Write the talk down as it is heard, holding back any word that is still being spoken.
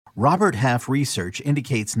Robert Half research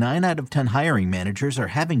indicates 9 out of 10 hiring managers are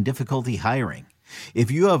having difficulty hiring.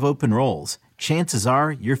 If you have open roles, chances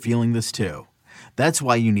are you're feeling this too. That's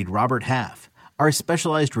why you need Robert Half. Our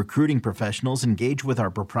specialized recruiting professionals engage with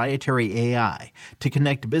our proprietary AI to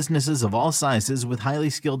connect businesses of all sizes with highly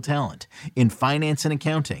skilled talent in finance and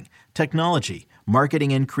accounting, technology,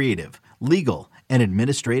 marketing and creative, legal, and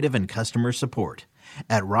administrative and customer support.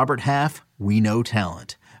 At Robert Half, we know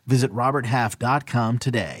talent. Visit roberthalf.com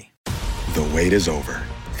today. The wait is over.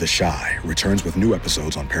 The Chi returns with new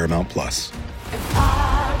episodes on Paramount+.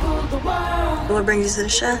 What brings you to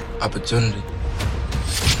the Chi? Opportunity.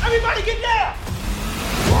 Everybody get down!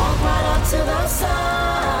 Walk right up to the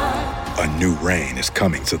side. A new reign is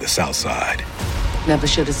coming to the South Side. Never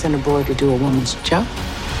should have sent a boy to do a woman's job.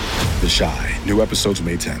 The Chi. New episodes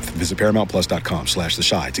May 10th. Visit ParamountPlus.com/The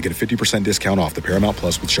Chi to get a 50% discount off the Paramount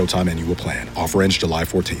Plus with Showtime annual plan. Offer ends July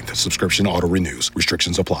 14th. Subscription auto-renews.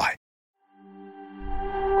 Restrictions apply.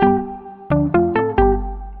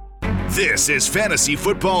 This is Fantasy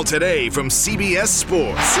Football Today from CBS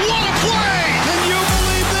Sports. What a play! Can you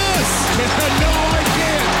believe this? No, I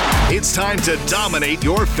can't. It's time to dominate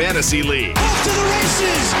your fantasy league. Off to the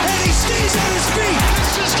races, and he stays on his feet.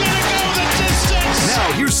 This is gonna go the distance.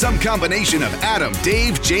 Now here's some combination of Adam,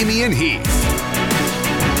 Dave, Jamie, and Heath.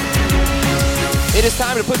 It is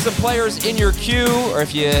time to put some players in your queue, or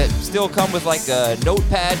if you still come with like a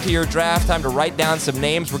notepad to your draft, time to write down some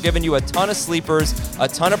names. We're giving you a ton of sleepers, a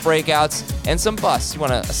ton of breakouts, and some busts. You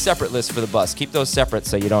want a separate list for the busts. Keep those separate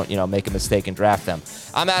so you don't, make a mistake and draft them.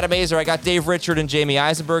 I'm Adam Azer. I got Dave Richard and Jamie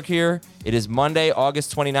Eisenberg here. It is Monday,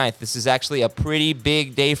 August 29th. This is actually a pretty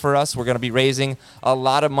big day for us. We're going to be raising a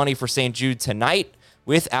lot of money for St. Jude tonight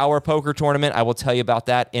with our poker tournament. I will tell you about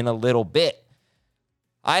that in a little bit.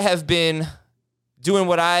 I have been doing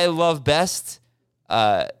what I love best,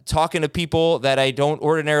 talking to people that I don't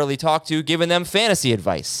ordinarily talk to, giving them fantasy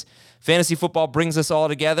advice. Fantasy football brings us all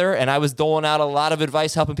together, and I was doling out a lot of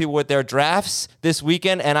advice, helping people with their drafts this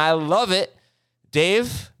weekend, and I love it.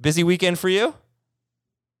 Dave, busy weekend for you?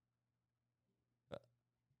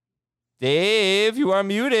 Dave, you are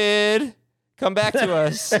muted. Come back to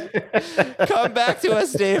us. Come back to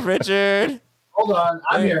us, Dave Richard. Hold on,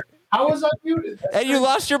 I'm here. How was I muted? And you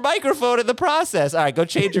lost your microphone in the process. All right, go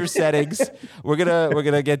change your settings. We're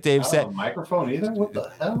gonna get Dave set. Microphone either? What the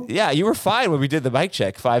hell? Yeah, you were fine when we did the mic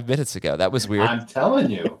check 5 minutes ago. That was weird. I'm telling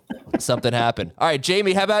you. Something happened. All right,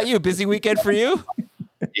 Jamie, how about you? Busy weekend for you?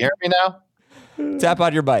 You hear me now? Tap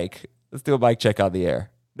on your mic. Let's do a mic check on the air.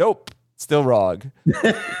 Nope, still wrong.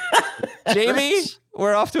 Jamie,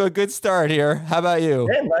 we're off to a good start here. How about you?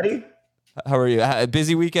 Hey, buddy. How are you?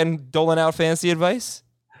 Busy weekend doling out fantasy advice?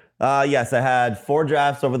 Yes, I had 4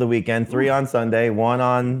 drafts over the weekend, 3 on Sunday, 1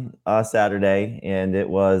 on Saturday, and it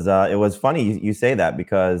was funny you say that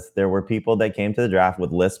because there were people that came to the draft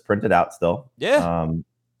with lists printed out still. Yeah.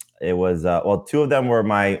 It was 2 of them were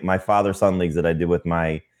my father-son leagues that I did with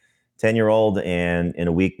my 10-year-old and in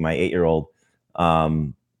a week my 8-year-old.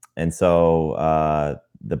 And so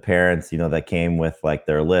the parents, that came with like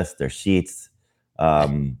their list, their sheets,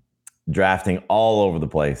 drafting all over the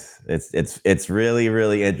place. It's really,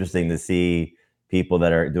 really interesting to see people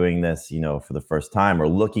that are doing this, for the first time or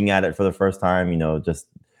looking at it for the first time, just,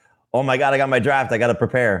 oh my God, I got my draft. I got to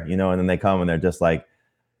prepare, and then they come and they're just like,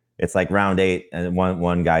 it's like round 8. And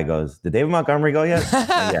one guy goes, did David Montgomery go yet?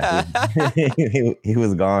 Yeah, he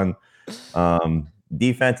was gone.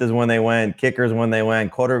 Defenses when they went, kickers when they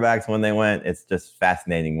went, quarterbacks when they went. It's just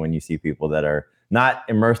fascinating when you see people that are not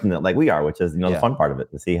immersed in it like we are, which is, the fun part of it,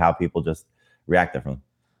 to see how people just react differently.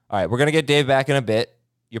 All right, we're going to get Dave back in a bit.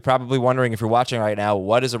 You're probably wondering, if you're watching right now,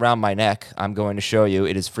 what is around my neck? I'm going to show you.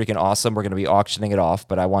 It is freaking awesome. We're going to be auctioning it off,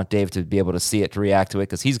 but I want Dave to be able to see it, to react to it,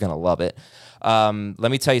 because he's going to love it.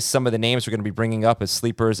 Let me tell you some of the names we're going to be bringing up as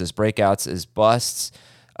sleepers, as breakouts, as busts.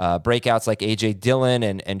 Breakouts like A.J. Dillon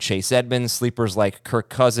and Chase Edmonds. Sleepers like Kirk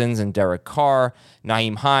Cousins and Derek Carr.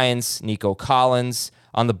 Nyheim Hines, Nico Collins.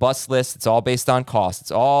 On the bust list, it's all based on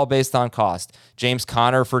cost. James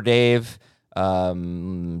Conner for Dave.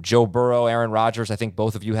 Joe Burrow, Aaron Rodgers. I think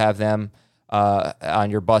both of you have them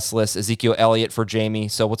on your bust list. Ezekiel Elliott for Jamie.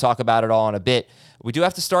 So we'll talk about it all in a bit. We do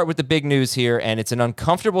have to start with the big news here, and it's an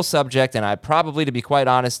uncomfortable subject, and I probably, to be quite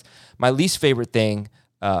honest, my least favorite thing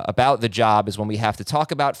about the job is when we have to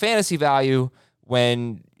talk about fantasy value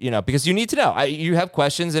when, because you need to know. You have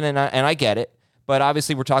questions, and I get it. But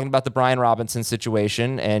obviously, we're talking about the Brian Robinson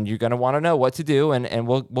situation, and you're going to want to know what to do, and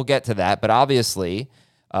we'll get to that. But obviously,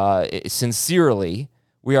 sincerely,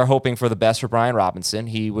 we are hoping for the best for Brian Robinson.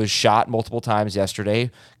 He was shot multiple times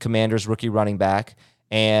yesterday, Commanders rookie running back,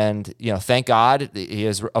 And, thank God he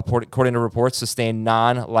has, according to reports, sustained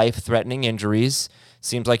non-life-threatening injuries.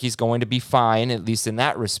 Seems like he's going to be fine, at least in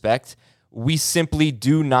that respect. We simply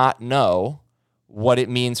do not know what it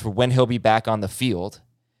means for when he'll be back on the field.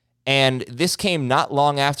 And this came not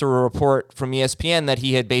long after a report from ESPN that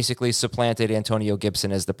he had basically supplanted Antonio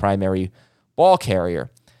Gibson as the primary ball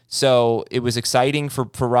carrier. So it was exciting for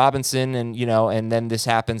Robinson, and then this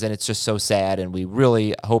happens, and it's just so sad, and we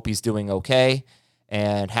really hope he's doing okay,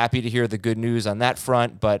 and happy to hear the good news on that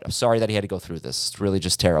front, but I'm sorry that he had to go through this. It's really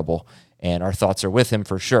just terrible, and our thoughts are with him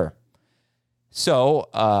for sure. So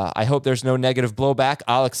I hope there's no negative blowback.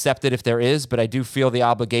 I'll accept it if there is, but I do feel the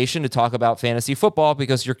obligation to talk about fantasy football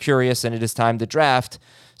because you're curious and it is time to draft.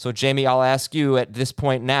 So, Jamie, I'll ask you at this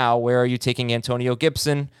point now, where are you taking Antonio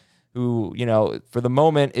Gibson, who, for the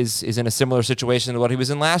moment is in a similar situation to what he was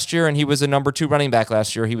in last year, and he was a number 2 running back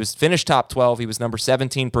last year. He was finished top 12. He was number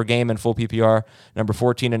 17 per game in full PPR, number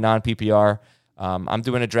 14 in non-PPR. I'm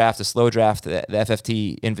doing a slow draft, the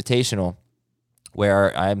FFT Invitational,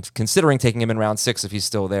 where I'm considering taking him in round 6 if he's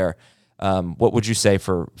still there. What would you say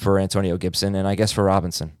for Antonio Gibson and I guess for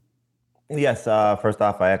Robinson? Yes. First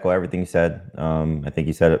off, I echo everything you said. I think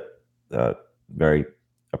you said it very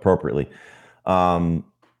appropriately.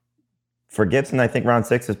 For Gibson, I think round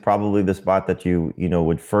 6 is probably the spot that you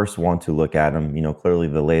would first want to look at him. Clearly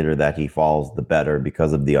the later that he falls, the better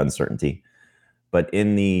because of the uncertainty. But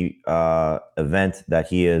in the event that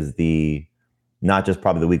he is not just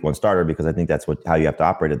probably the week 1 starter, because I think that's how you have to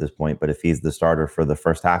operate at this point, but if he's the starter for the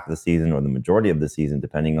first half of the season or the majority of the season,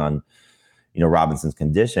 depending on, Robinson's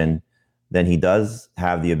condition, then he does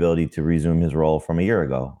have the ability to resume his role from a year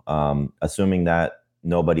ago. Assuming that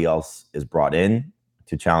nobody else is brought in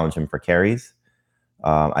to challenge him for carries.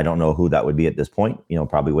 I don't know who that would be at this point,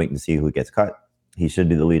 probably waiting to see who gets cut. He should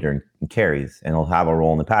be the leader in carries and he'll have a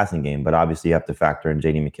role in the passing game, but obviously you have to factor in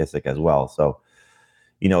J.D. McKissic as well. So,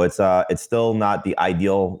 it's still not the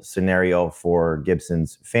ideal scenario for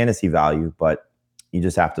Gibson's fantasy value, but you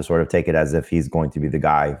just have to sort of take it as if he's going to be the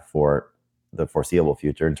guy for the foreseeable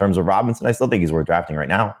future. In terms of Robinson, I still think he's worth drafting right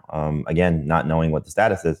now. Again, not knowing what the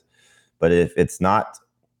status is, but if it's not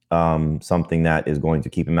something that is going to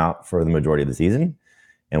keep him out for the majority of the season,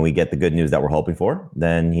 and we get the good news that we're hoping for,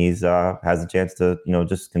 then he's has a chance to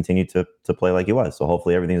just continue to play like he was. So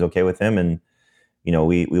hopefully everything's okay with him, and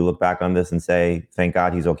we look back on this and say, thank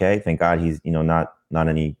God he's okay. Thank God he's, not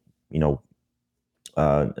any,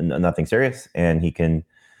 nothing serious. And he can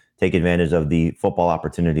take advantage of the football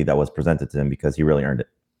opportunity that was presented to him because he really earned it.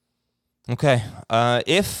 Okay.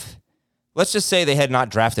 Let's just say they had not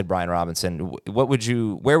drafted Brian Robinson, where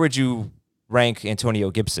would you rank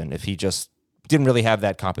Antonio Gibson if he just didn't really have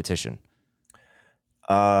that competition?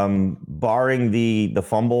 Barring the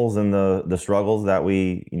fumbles and the struggles that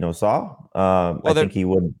we saw, I think he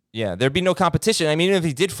would. Yeah, there'd be no competition. I mean, even if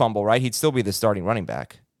he did fumble, right, he'd still be the starting running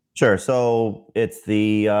back. Sure. So it's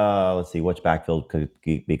the let's see, which backfield could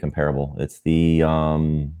be comparable. It's the I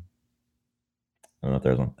don't know if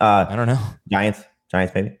there's one. I don't know. Giants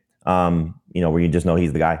maybe. Where you just know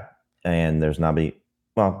he's the guy, and there's nobody.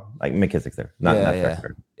 Well, like McKissick's there.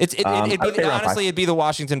 Fair. It'd be the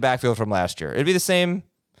Washington backfield from last year. It'd be the same.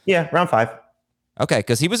 Yeah, round 5. Okay,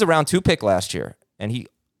 because he was a round 2 pick last year, and he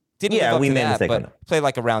didn't live up to that, but played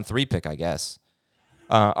like a round 3 pick, I guess.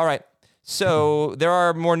 All right. So there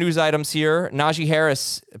are more news items here. Najee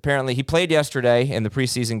Harris, apparently, he played yesterday in the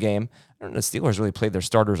preseason game. I don't know, the Steelers really played their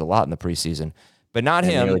starters a lot in the preseason, but not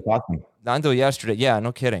him. Not until yesterday. Yeah,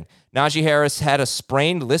 no kidding. Najee Harris had a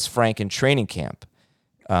sprained Lisfranc in training camp.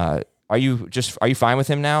 Are you fine with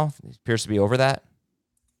him now? He appears to be over that.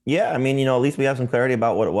 Yeah, I mean, at least we have some clarity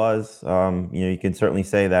about what it was. You can certainly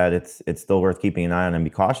say that it's still worth keeping an eye on and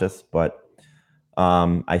be cautious. But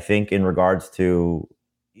I think in regards to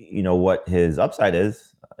what his upside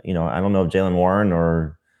is, I don't know if Jalen Warren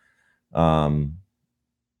or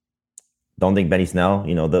don't think Benny Snell,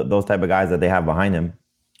 those type of guys that they have behind him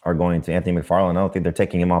are going to Anthony McFarland. I don't think they're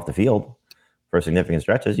taking him off the field for significant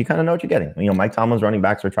stretches. You kind of know what you're getting. Mike Tomlin's running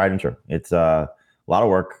backs are tried and true. It's a lot of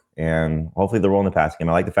work, and hopefully the role in the pass game.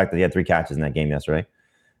 I like the fact that he had 3 catches in that game yesterday.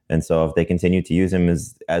 And so if they continue to use him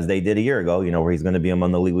as they did a year ago, where he's going to be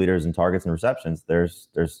among the league leaders in targets and receptions, there's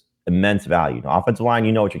immense value. Offensive line,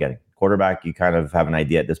 you know what you're getting. Quarterback, you kind of have an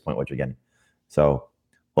idea at this point what you're getting. So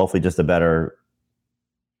hopefully just a better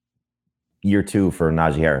year 2 for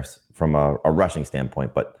Najee Harris from a rushing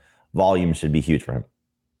standpoint, but volume should be huge for him.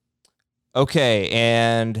 Okay,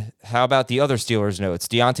 and how about the other Steelers notes?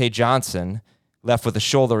 Deontay Johnson left with a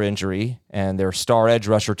shoulder injury, and their star edge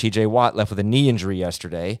rusher TJ Watt left with a knee injury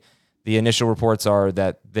yesterday. The initial reports are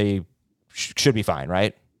that they should be fine,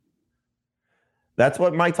 right? That's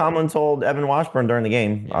what Mike Tomlin told Evan Washburn during the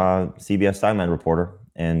game, CBS sideline reporter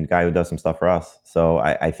and guy who does some stuff for us. So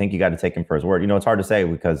I think you got to take him for his word. It's hard to say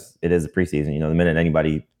because it is a preseason. The minute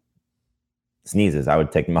anybody sneezes, I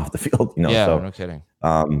would take them off the field. Yeah, so, no kidding.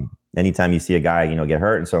 Anytime you see a guy, get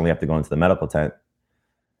hurt and certainly have to go into the medical tent,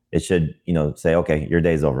 it should, say, okay, your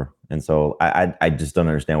day's over. And so I just don't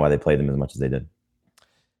understand why they played him as much as they did.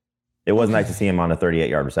 It was nice to see him on a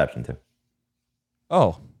 38-yard reception too.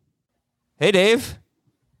 Oh, hey, Dave.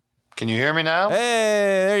 Can you hear me now?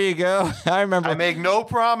 Hey, there you go. I remember. I make no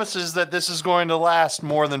promises that this is going to last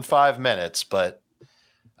more than 5 minutes, but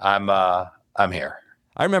I'm here.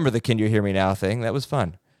 I remember the "Can you hear me now" thing. That was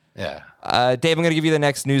fun. Yeah. Dave, I'm going to give you the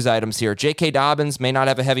next news items here. J.K. Dobbins may not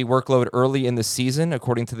have a heavy workload early in the season,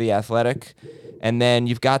 according to The Athletic. And then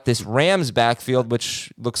you've got this Rams backfield,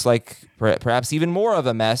 which looks like perhaps even more of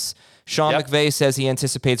a mess. Sean McVay says he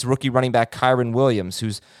anticipates rookie running back Kyron Williams,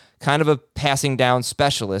 who's kind of a passing down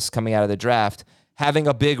specialist coming out of the draft, having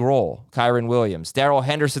a big role. Kyron Williams. Darrell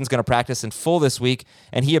Henderson's going to practice in full this week,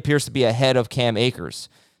 and he appears to be ahead of Cam Akers.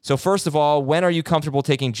 So first of all, when are you comfortable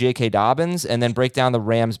taking J.K. Dobbins? And then break down the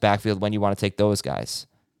Rams backfield when you want to take those guys.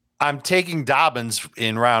 I'm taking Dobbins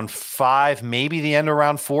in round 5, maybe the end of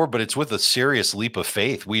round 4, but it's with a serious leap of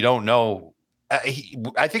faith. We don't know.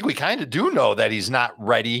 I think we kind of do know that he's not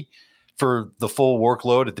ready for the full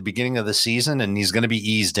workload at the beginning of the season, and he's going to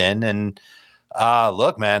be eased in. And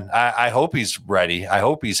look, man, I hope he's ready. I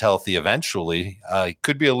hope he's healthy eventually. He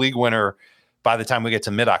could be a league winner by the time we get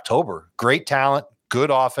to mid-October. Great talent,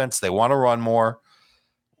 good offense. They want to run more.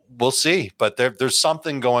 We'll see, but there's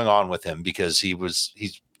something going on with him because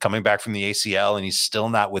he's coming back from the ACL and he's still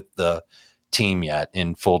not with the team yet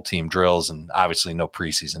in full team drills and obviously no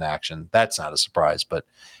preseason action. That's not a surprise, but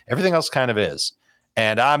everything else kind of is.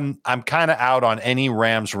 And I'm kind of out on any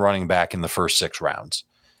Rams running back in the first 6 rounds.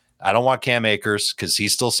 I don't want Cam Akers because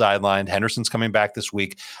he's still sidelined. Henderson's coming back this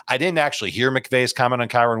week. I didn't actually hear McVay's comment on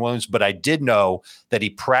Kyron Williams, but I did know that he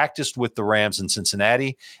practiced with the Rams in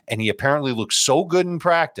Cincinnati, and he apparently looked so good in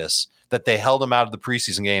practice that they held him out of the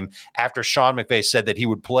preseason game after Sean McVay said that he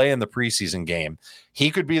would play in the preseason game.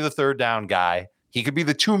 He could be the third down guy. He could be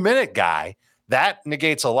the 2-minute guy. That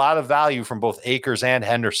negates a lot of value from both Akers and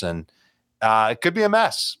Henderson. It could be a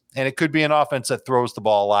mess, and it could be an offense that throws the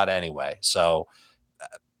ball a lot anyway. So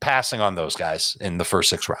passing on those guys in the first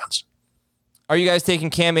 6 rounds. Are you guys taking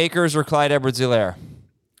Cam Akers or Clyde Edwards-Helaire?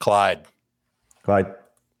 Clyde.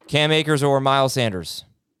 Cam Akers or Miles Sanders?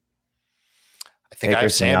 I think I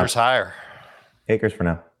have Sanders higher. Akers for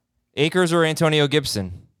now. Akers or Antonio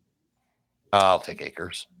Gibson? I'll take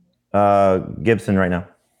Akers. Gibson right now.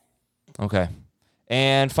 Okay.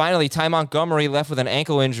 And finally, Ty Montgomery left with an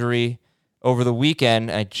ankle injury over the weekend.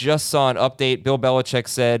 I just saw an update. Bill Belichick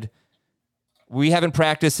said, we haven't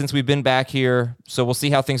practiced since we've been back here, so we'll see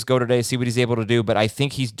how things go today, see what he's able to do, but I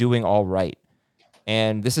think he's doing all right.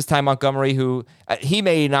 And this is Ty Montgomery, who he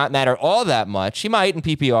may not matter all that much. He might in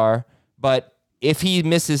PPR, but if he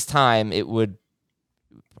misses time, it would,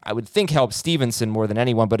 I would think, help Stevenson more than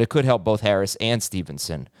anyone, but it could help both Harris and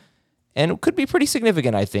Stevenson. And it could be pretty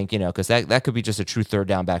significant, I think, because that could be just a true third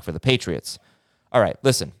down back for the Patriots. All right,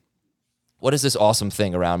 listen. What is this awesome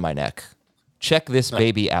thing around my neck? Check this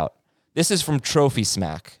baby out. This is from Trophy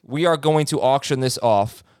Smack. We are going to auction this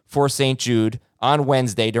off for St. Jude on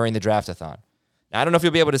Wednesday during the Draftathon. Now, I don't know if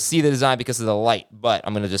you'll be able to see the design because of the light, but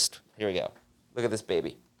I'm going to here we go. Look at this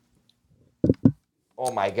baby.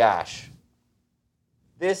 Oh my gosh.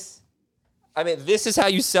 This is how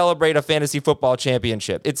you celebrate a fantasy football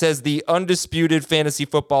championship. It says the undisputed fantasy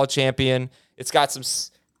football champion. It's got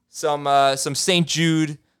some St.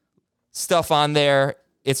 Jude stuff on there.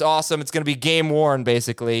 It's awesome. It's going to be game worn,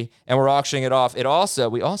 basically, and we're auctioning it off.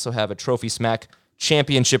 We also have a Trophy Smack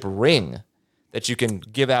championship ring that you can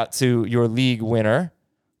give out to your league winner.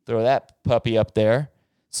 Throw that puppy up there.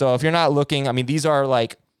 So if you're not looking, these are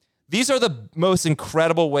the most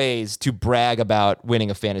incredible ways to brag about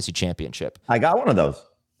winning a fantasy championship. I got one of those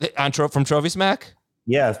from Trophy Smack.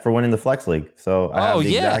 Yeah, it's for winning the Flex League. So I have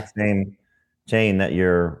the exact same chain that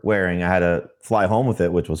you're wearing. I had to fly home with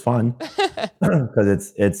it, which was fun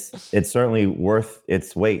because it's certainly worth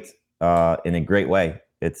its weight in a great way.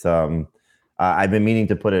 It's I've been meaning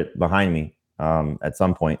to put it behind me at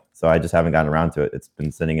some point, so I just haven't gotten around to it. It's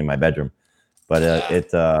been sitting in my bedroom, but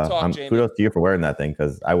kudos to you for wearing that thing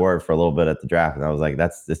because I wore it for a little bit at the draft, and I was like,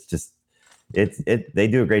 they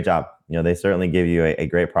do a great job. They certainly give you a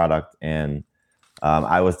great product, and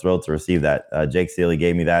I was thrilled to receive that. Jake Seeley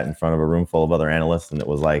gave me that in front of a room full of other analysts, and it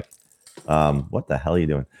was like, what the hell are you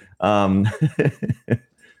doing?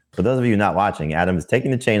 For those of you not watching, Adam is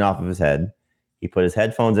taking the chain off of his head. He put his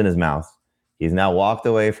headphones in his mouth. He's now walked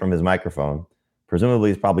away from his microphone.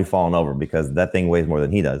 Presumably, he's probably fallen over because that thing weighs more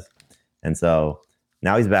than he does. And so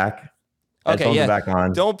now he's back. Okay, yeah. Back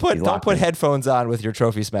on. Don't put headphones on with your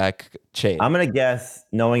Trophy Smack chain. I'm gonna guess,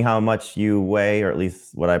 knowing how much you weigh, or at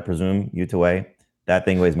least what I presume you to weigh, that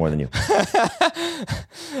thing weighs more than you.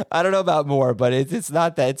 I don't know about more, but it's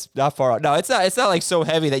not that. It's not far out. No, it's not. It's not like so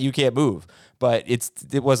heavy that you can't move. But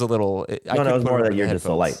it was a little. It was more that you're just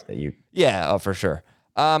so light that you. Yeah, for sure.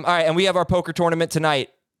 All right, and we have our poker tournament tonight.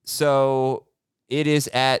 So it is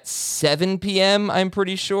at 7 p.m. I'm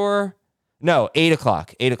pretty sure. No, 8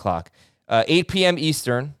 o'clock. 8 o'clock. 8 p.m.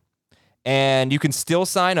 Eastern, and you can still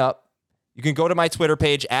sign up. You can go to my Twitter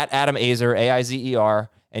page at Adam Azer, AIZER,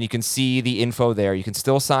 and you can see the info there. You can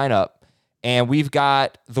still sign up. And we've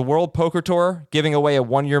got the World Poker Tour giving away a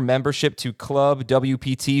 1-year membership to Club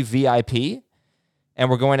WPT VIP. And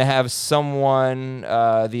we're going to have someone,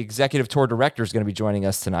 the executive tour director is going to be joining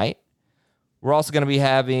us tonight. We're also going to be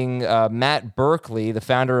having Matt Berkeley, the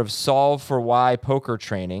founder of Solve for Why Poker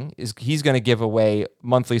Training. He's going to give away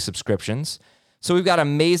monthly subscriptions. So we've got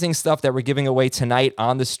amazing stuff that we're giving away tonight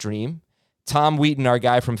on the stream. Tom Wheaton, our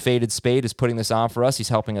guy from Faded Spade, is putting this on for us. He's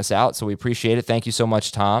helping us out, so we appreciate it. Thank you so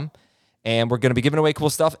much, Tom. And we're going to be giving away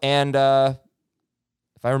cool stuff. And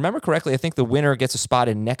if I remember correctly, I think the winner gets a spot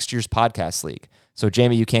in next year's podcast league. So,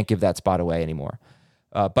 Jamie, you can't give that spot away anymore.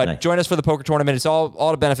 But nice. Join us for the poker tournament. It's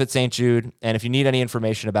all to benefit St. Jude. And if you need any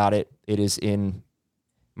information about it, it is in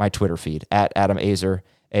my Twitter feed, at Adam Azer,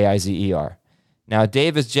 AIZER. Now,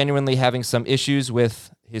 Dave is genuinely having some issues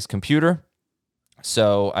with his computer,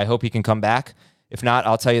 so I hope he can come back. If not,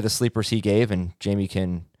 I'll tell you the sleepers he gave, and Jamie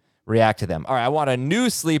can react to them. All right, I want a new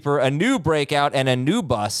sleeper, a new breakout, and a new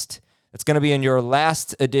bust. It's going to be in your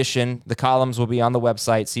last edition. The columns will be on the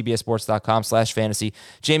website, cbssports.com/fantasy.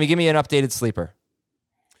 Jamie, give me an updated sleeper.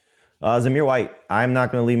 Zamir White. I'm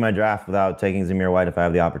not going to leave my draft without taking Zamir White if I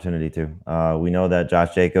have the opportunity to. We know that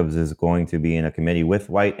Josh Jacobs is going to be in a committee with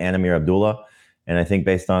White and Amir Abdullah. And I think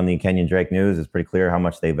based on the Kenyon Drake news, it's pretty clear how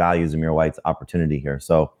much they value Zamir White's opportunity here.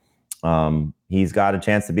 So he's got a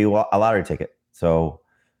chance to be a lottery ticket. So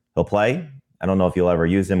he'll play. I don't know if you'll ever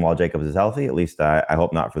use him while Jacobs is healthy. At least I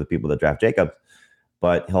hope not for the people that draft Jacobs.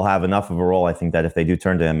 But he'll have enough of a role, I think, that if they do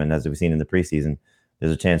turn to him, and as we've seen in the preseason,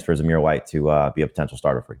 there's a chance for Zamir White to be a potential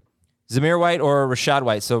starter for you. Zamir White or Rashad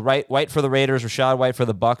White? So White for the Raiders, Rashad White for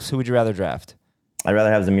the Bucks. Who would you rather draft? I'd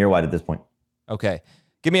rather have Zamir White at this point. Okay.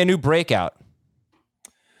 Give me a new breakout.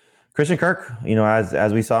 Christian Kirk,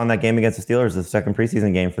 as we saw in that game against the Steelers, the second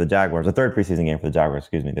preseason game for the Jaguars, the third preseason game for the Jaguars,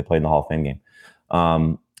 excuse me. They played in the Hall of Fame game.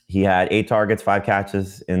 He had 8 targets, 5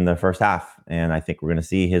 catches in the first half. And I think we're going to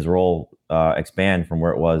see his role expand from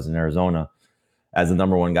where it was in Arizona as the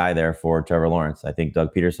number one guy there for Trevor Lawrence. I think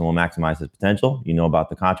Doug Peterson will maximize his potential. You know about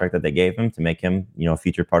the contract that they gave him to make him, a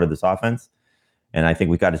featured part of this offense. And I think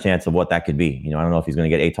we've got a chance of what that could be. I don't know if he's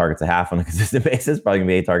going to get 8 targets a half on a consistent basis, probably going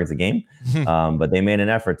to be 8 targets a game. But they made an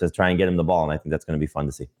effort to try and get him the ball. And I think that's going to be fun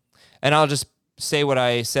to see. And I'll just say what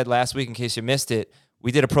I said last week in case you missed it.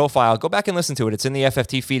 We did a profile. Go back and listen to it. It's in the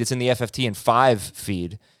FFT feed. It's in the FFT and 5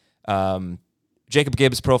 feed. Jacob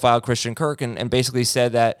Gibbs profiled Christian Kirk and basically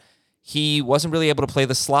said that he wasn't really able to play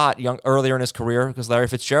the slot earlier in his career because Larry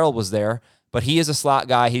Fitzgerald was there. But he is a slot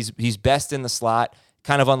guy. He's best in the slot.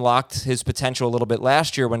 Kind of unlocked his potential a little bit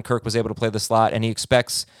last year when Kirk was able to play the slot, and he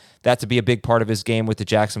expects that to be a big part of his game with the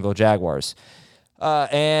Jacksonville Jaguars.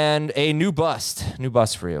 And a new bust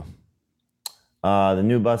for you. The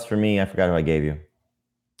new bust for me, I forgot who I gave you.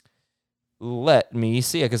 Let me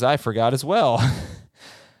see it because I forgot as well.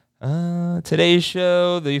 Today's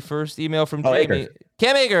show, the first email from Jamie.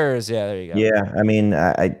 Cam Akers. Yeah, there you go. Yeah, I mean,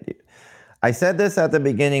 I said this at the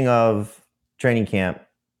beginning of training camp.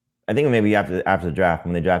 I think maybe after the draft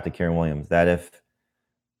when they drafted Kieran Williams, that if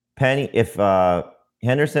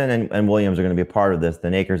Henderson and Williams are going to be a part of this,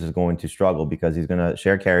 then Akers is going to struggle because he's going to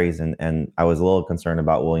share carries. And I was a little concerned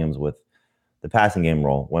about Williams with the passing game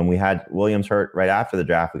role. When we had Williams hurt right after the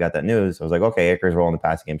draft, we got that news. I was like, okay, Akers' role in the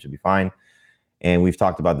passing game should be fine. And we've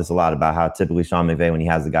talked about this a lot, about how typically Sean McVay, when he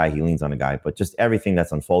has a guy, he leans on a guy. But just everything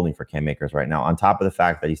that's unfolding for Cam Akers right now, on top of the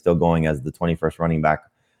fact that he's still going as the 21st running back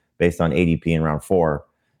based on ADP in round 4,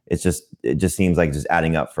 it just seems like just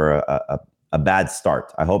adding up for a bad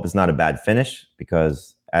start. I hope it's not a bad finish,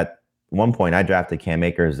 because at one point I drafted Cam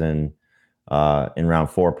Akers in round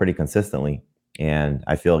 4 pretty consistently, and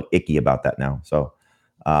I feel icky about that now. So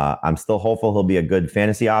I'm still hopeful he'll be a good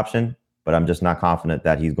fantasy option, but I'm just not confident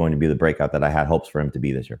that he's going to be the breakout that I had hopes for him to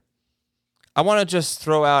be this year. I want to just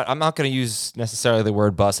throw out, I'm not going to use necessarily the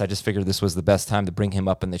word bust. I just figured this was the best time to bring him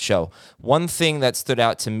up in the show. One thing that stood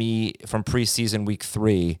out to me from preseason week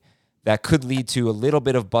 3 that could lead to a little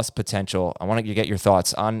bit of bust potential. I want to get your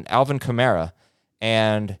thoughts on Alvin Kamara.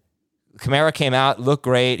 And Kamara came out, looked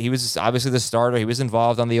great. He was obviously the starter. He was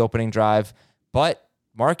involved on the opening drive, but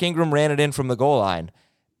Mark Ingram ran it in from the goal line.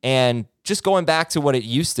 And just going back to what it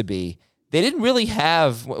used to be, they didn't really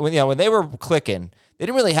have, when they were clicking, they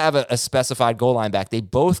didn't really have a specified goal line back. They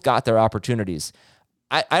both got their opportunities.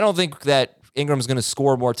 I don't think that Ingram's going to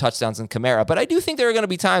score more touchdowns than Kamara, but I do think there are going to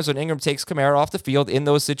be times when Ingram takes Kamara off the field in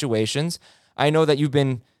those situations. I know that you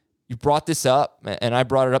brought this up, and I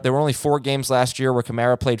brought it up. There were only 4 games last year where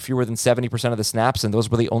Kamara played fewer than 70% of the snaps, and those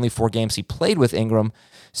were the only 4 games he played with Ingram.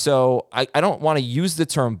 So I don't want to use the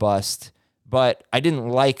term bust, but I didn't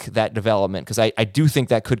like that development because I do think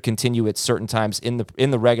that could continue at certain times in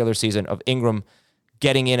the regular season of Ingram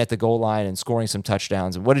getting in at the goal line and scoring some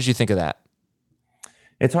touchdowns. What did you think of that?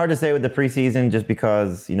 It's hard to say with the preseason just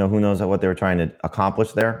because, who knows what they were trying to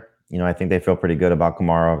accomplish there. I think they feel pretty good about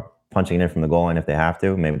Kamara punching it in from the goal line if they have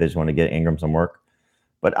to. Maybe they just want to get Ingram some work.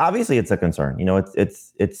 But obviously it's a concern.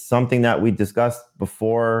 It's something that we discussed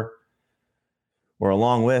before or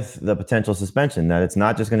along with the potential suspension, that it's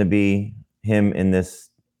not just going to be him in this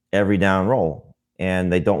every down role.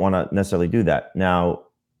 And they don't want to necessarily do that. Now,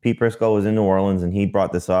 Pete Prisco was in New Orleans and he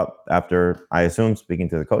brought this up after, I assume, speaking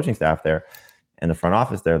to the coaching staff there and the front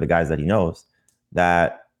office there, the guys that he knows,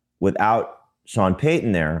 that without Sean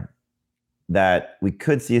Payton there, that we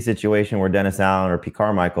could see a situation where Dennis Allen or Pete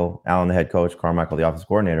Carmichael, Allen the head coach, Carmichael the offensive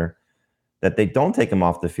coordinator, that they don't take him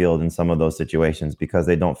off the field in some of those situations because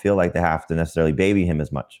they don't feel like they have to necessarily baby him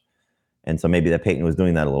as much. And so maybe that Payton was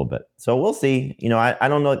doing that a little bit. So we'll see. I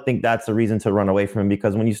don't think that's a reason to run away from him,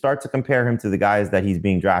 because when you start to compare him to the guys that he's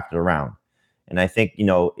being drafted around, and I think,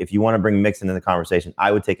 if you want to bring Mixon into the conversation,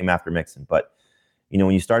 I would take him after Mixon. But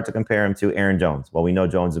when you start to compare him to Aaron Jones, well, we know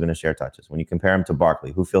Jones is going to share touches. When you compare him to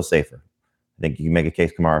Barkley, who feels safer? I think you can make a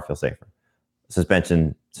case Kamara feels safer.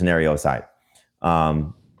 Suspension scenario aside.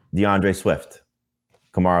 DeAndre Swift.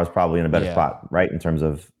 Kamara is probably in a better spot, right, in terms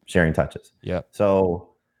of sharing touches. Yeah. So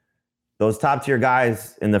those top tier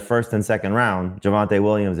guys in the first and second round, Javonte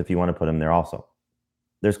Williams, if you want to put him there also,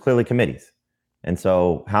 there's clearly committees. And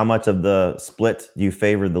so how much of the split do you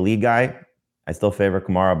favor the lead guy? I still favor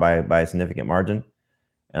Kamara by a significant margin.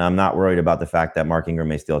 And I'm not worried about the fact that Mark Ingram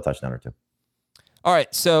may steal a touchdown or 2. All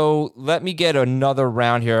right, so let me get another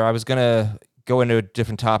round here. I was going to go into a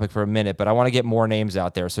different topic for a minute, but I want to get more names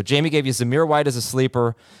out there. So Jamie gave you Zamir White as a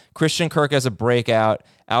sleeper, Christian Kirk as a breakout,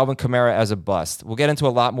 Alvin Kamara as a bust. We'll get into a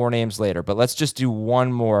lot more names later, but let's just do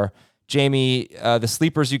one more. Jamie, the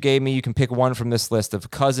sleepers you gave me, you can pick one from this list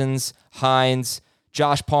of Cousins, Hines,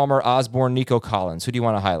 Josh Palmer, Osborne, Nico Collins. Who do you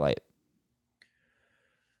want to highlight?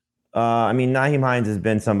 Nyheim Hines has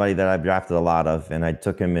been somebody that I've drafted a lot of, and I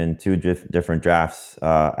took him in 2 different drafts.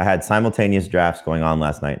 I had simultaneous drafts going on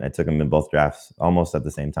last night. I took him in both drafts almost at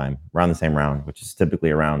the same time, around the same round, which is typically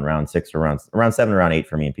around round 6 or around 7 or round 8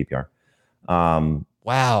 for me in PPR.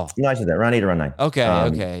 Wow. No, I should say round 8 or round 9.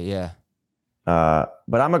 Okay, yeah.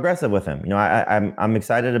 But I'm aggressive with him. I'm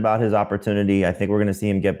excited about his opportunity. I think we're going to see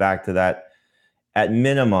him get back to that at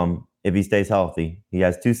minimum. If he stays healthy, he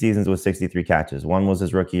has 2 seasons with 63 catches. One was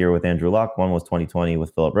his rookie year with Andrew Luck. One was 2020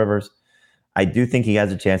 with Phillip Rivers. I do think he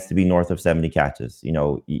has a chance to be north of 70 catches.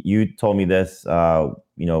 You told me this,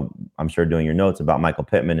 I'm sure doing your notes about Michael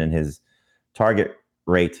Pittman and his target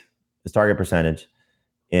rate, his target percentage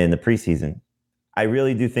in the preseason. I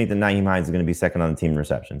really do think that Nyheim Hines is going to be second on the team in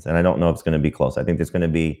receptions. And I don't know if it's going to be close. I think there's going to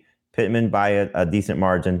be Pittman by a decent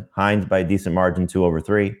margin, Hines by a decent margin, 2 over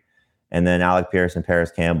 3. And then Alec Pierce and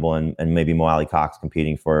Paris Campbell and maybe Mo Alley Cox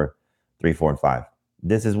competing for 3, 4, and 5.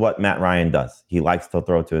 This is what Matt Ryan does. He likes to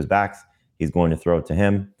throw to his backs. He's going to throw it to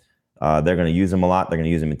him. They're going to use him a lot. They're going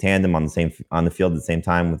to use him in tandem on the field at the same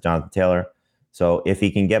time with Jonathan Taylor. So if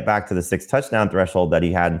he can get back to the 6 touchdown threshold that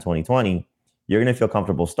he had in 2020, you're going to feel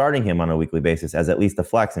comfortable starting him on a weekly basis as at least a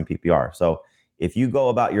flex in PPR. So if you go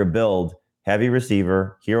about your build, heavy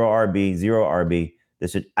receiver, hero RB, 0 RB,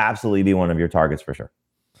 this should absolutely be one of your targets for sure.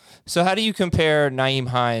 So how do you compare Nyheim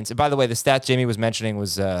Hines? And by the way, the stat Jamie was mentioning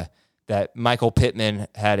was that Michael Pittman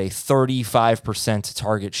had a 35%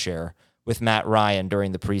 target share with Matt Ryan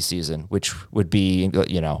during the preseason, which would be,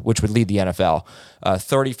 which would lead the NFL.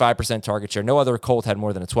 35% target share. No other Colt had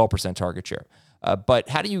more than a 12% target share. But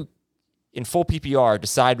how do you, in full PPR,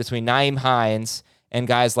 decide between Nyheim Hines and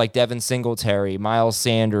guys like Devin Singletary, Miles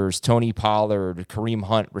Sanders, Tony Pollard, Kareem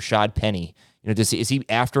Hunt, Rashad Penny? Is he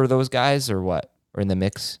after those guys or what? Or in the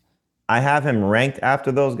mix? I have him ranked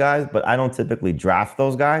after those guys, but I don't typically draft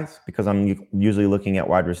those guys because I'm usually looking at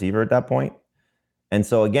wide receiver at that point. And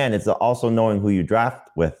so again, it's also knowing who you draft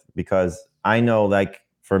with, because I know, like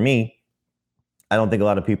for me, I don't think a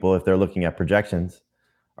lot of people, if they're looking at projections,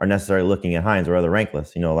 are necessarily looking at Hines or other rank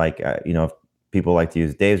lists. If people like to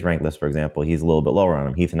use Dave's rank list, for example, he's a little bit lower on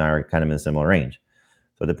him. Heath and I are kind of in a similar range.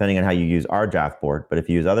 So depending on how you use our draft board, but if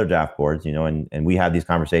you use other draft boards, and we have these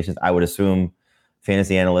conversations, I would assume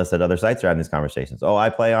fantasy analysts at other sites are having these conversations. Oh, I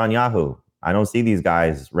play on Yahoo. I don't see these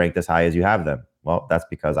guys ranked as high as you have them. Well, that's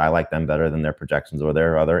because I like them better than their projections or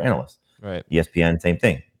their other analysts. Right. ESPN, same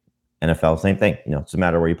thing. NFL, same thing. It's a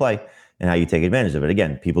matter where you play and how you take advantage of it.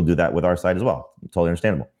 Again, people do that with our site as well. Totally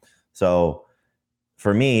understandable. So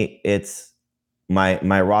for me, it's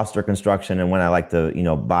my roster construction and when I like to,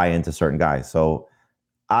 buy into certain guys. So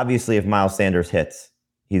obviously, if Miles Sanders hits,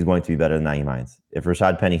 he's going to be better than Nyheim Hines. If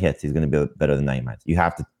Rashad Penny hits, he's going to be better than Nyheim Hines. You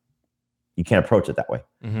can't approach it that way.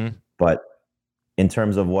 Mm-hmm. But in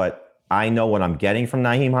terms of what I know what I'm getting from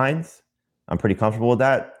Nyheim Hines, I'm pretty comfortable with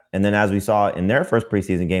that. And then as we saw in their first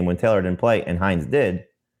preseason game when Taylor didn't play and Hines did,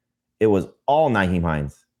 it was all Nyheim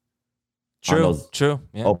Hines. True.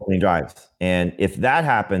 Yeah. Opening drives. And if that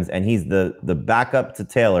happens and he's the backup to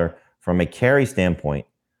Taylor from a carry standpoint,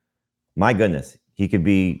 my goodness, he could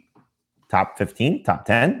be top 15, top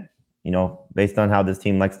 10, based on how this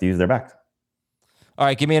team likes to use their backs. All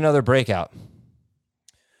right, give me another breakout.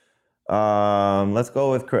 Let's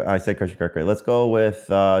go with, I said Christian Kirk. Let's go with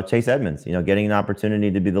Chase Edmonds, getting an opportunity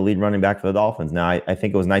to be the lead running back for the Dolphins. Now, I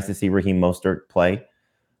think it was nice to see Raheem Mostert play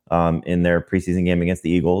in their preseason game against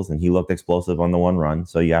the Eagles, and he looked explosive on the one run,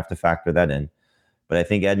 so you have to factor that in. But I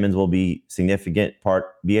think Edmonds will be a significant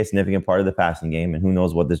part of the passing game, and who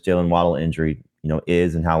knows what this Jalen Waddle injury,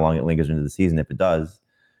 is and how long it lingers into the season. If it does,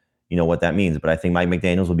 what that means. But I think Mike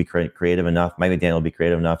McDaniel will be creative enough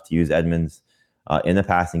to use Edmonds in the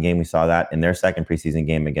passing game. We saw that in their second preseason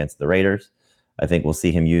game against the Raiders. I think we'll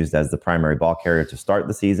see him used as the primary ball carrier to start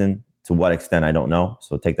the season. To what extent, I don't know.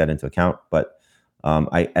 So take that into account. But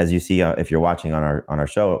as you see, if you're watching on our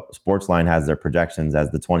show, Sportsline has their projections as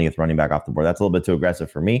the 20th running back off the board. That's a little bit too aggressive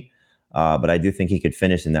for me, but I do think he could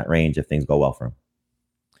finish in that range if things go well for him.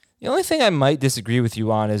 The only thing I might disagree with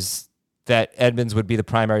you on is that Edmonds would be the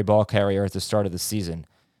primary ball carrier at the start of the season.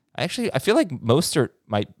 I feel like Mostert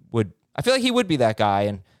I feel like he would be that guy,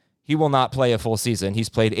 and he will not play a full season. He's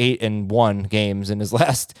played 8-1 games in his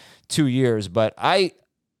last 2 years, but I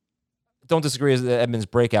don't disagree with the Edmonds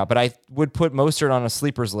breakout, but I would put Mostert on a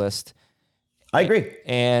sleepers list. I agree.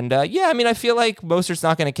 And I feel like Mostert's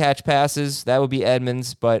not going to catch passes. That would be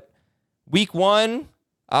Edmonds, but week 1,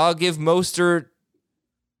 I'll give Mostert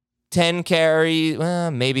 10 carries.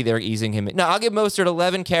 Well, maybe they're easing him. No, I'll give Mostert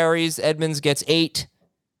 11 carries. Edmonds gets 8.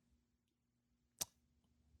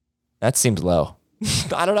 That seems low.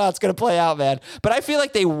 I don't know how it's going to play out, man. But I feel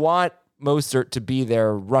like they want Mostert to be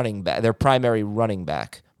their running back, their primary running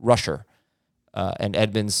back, rusher. And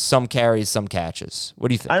Edmonds, some carries, some catches. What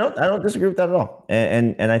do you think? I don't disagree with that at all.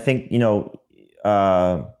 And I think, you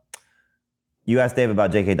asked Dave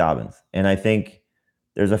about J.K. Dobbins. And I think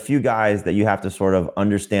there's a few guys that you have to sort of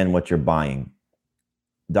understand what you're buying.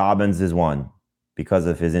 Dobbins is one because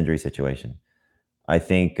of his injury situation. I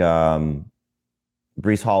think Breece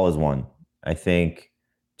Hall is one. I think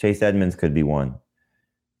Chase Edmonds could be one.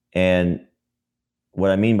 And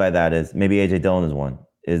what I mean by that is maybe A.J. Dillon is one,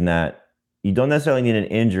 is that you don't necessarily need an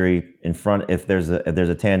injury in front if there's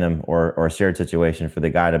a tandem or a shared situation for the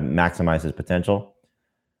guy to maximize his potential.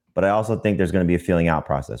 But I also think there's going to be a feeling out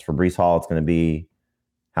process. For Breece Hall, it's going to be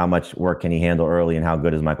how much work can he handle early and how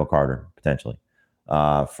good is Michael Carter potentially.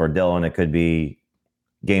 For Dillon, it could be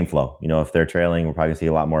game flow. If they're trailing, we're probably going to see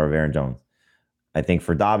a lot more of Aaron Jones. I think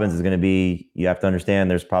for Dobbins is going to be, you have to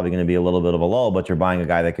understand there's probably going to be a little bit of a lull, but you're buying a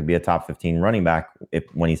guy that could be a top 15 running back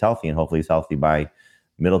when he's healthy, and hopefully he's healthy by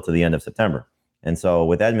middle to the end of September. And so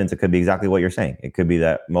with Edmonds, it could be exactly what you're saying. It could be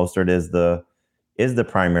that Mostert is the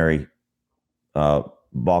primary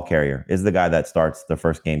ball carrier, is the guy that starts the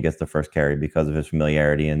first game, gets the first carry because of his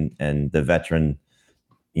familiarity and the veteran,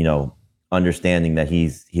 understanding that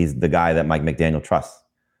he's the guy that Mike McDaniel trusts.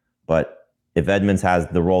 But if Edmonds has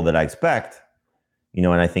the role that I expect, and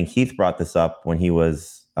I think Heath brought this up when he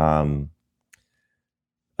was trying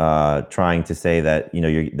to say that,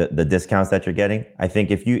 the discounts that you're getting. I think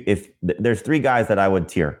if there's 3 guys that I would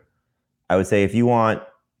tier. I would say if you want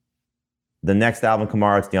the next Alvin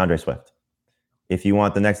Kamara, it's DeAndre Swift. If you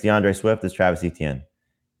want the next DeAndre Swift, it's Travis Etienne.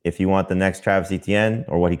 If you want the next Travis Etienne,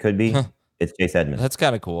 or what he could be, it's Chase Edmonds. That's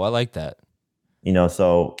kind of cool. I like that.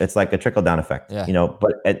 So it's like a trickle-down effect. Yeah.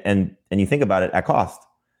 But and you think about it at cost.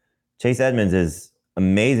 Chase Edmonds is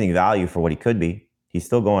amazing value for what he could be. He's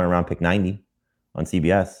still going around pick 90 on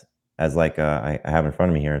CBS as like I have in front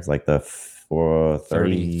of me here. It's like the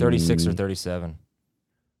 36 or 37.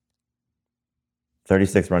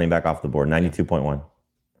 36 running back off the board, 92.1.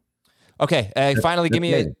 Okay, finally, give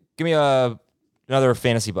me another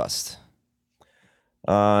fantasy bust.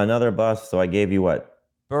 Another bust. So I gave you what?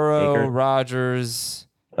 Burrow, Baker? Rodgers.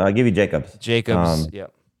 I give you Jacobs.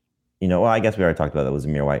 Yep. Well, I guess we already talked about that. It was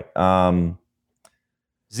Zamir White.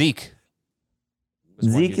 Zeke.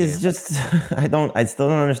 Zeke is just I still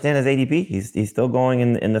don't understand his ADP. He's still going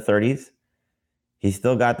in the 30s. He's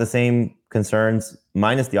still got the same concerns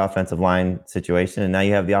minus the offensive line situation, and now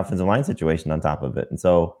you have the offensive line situation on top of it. And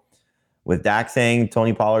so with Dak saying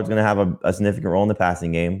Tony Pollard's going to have a significant role in the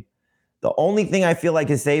passing game, the only thing I feel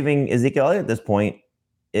like is saving Ezekiel Elliott at this point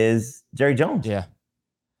is Jerry Jones. Yeah.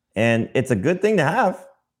 And it's a good thing to have.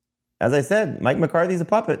 As I said, Mike McCarthy's a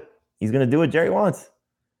puppet. He's going to do what Jerry wants.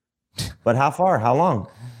 But how far? How long?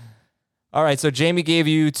 All right, so Jamie gave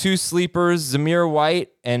you 2 sleepers, Zamir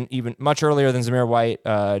White, and even much earlier than Zamir White,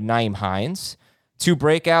 Nyheim Hines. 2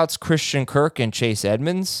 breakouts, Christian Kirk and Chase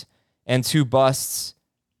Edmonds. And 2 busts,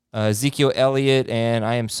 Ezekiel Elliott, and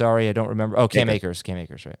I am sorry, I don't remember. Oh, Cam Akers. Cam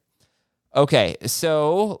Akers, right. Okay,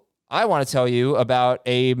 so I want to tell you about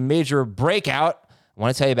a major breakout. I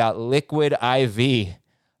want to tell you about Liquid IV.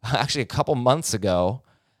 Actually, a couple months ago,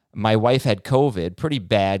 my wife had COVID, pretty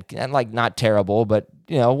bad, and like not terrible, but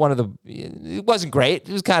it wasn't great.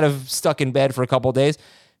 It was kind of stuck in bed for a couple of days.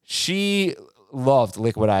 She loved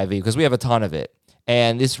Liquid IV because we have a ton of it.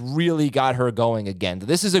 And this really got her going again.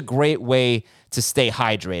 This is a great way to stay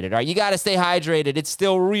hydrated. All right, you got to stay hydrated. It's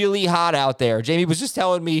still really hot out there. Jamie was just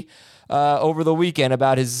telling me over the weekend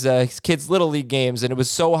about his kids' Little League games, and it was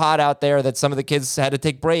so hot out there that some of the kids had to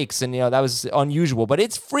take breaks, and that was unusual. But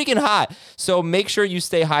it's freaking hot, so make sure you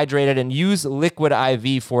stay hydrated and use Liquid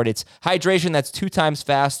IV for it. It's hydration that's 2 times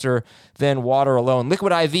faster than water alone.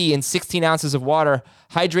 Liquid IV in 16 ounces of water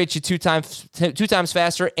hydrates you 2 times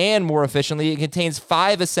faster and more efficiently. It contains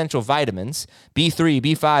 5 essential vitamins: B3,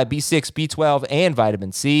 B5, B6, B12, and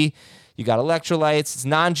vitamin C. You got electrolytes. It's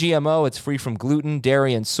non-GMO. It's free from gluten,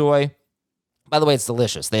 dairy, and soy. By the way, it's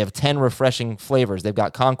delicious. They have 10 refreshing flavors. They've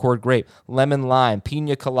got Concord grape, lemon lime,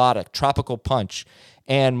 pina colada, tropical punch,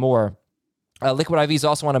 and more. Liquid IV is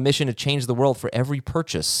also on a mission to change the world. For every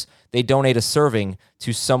purchase, they donate a serving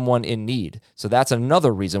to someone in need. So that's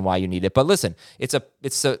another reason why you need it. But listen, it's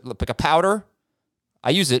like a powder.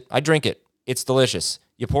 I use it. I drink it. It's delicious.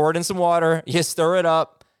 You pour it in some water, you stir it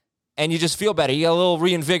up, and you just feel better. You get a little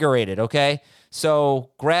reinvigorated, okay?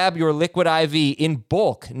 So grab your Liquid IV in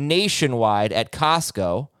bulk nationwide at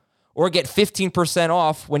Costco, or get 15%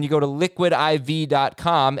 off when you go to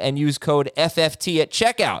liquidiv.com and use code FFT at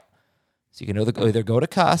checkout. So you can either go to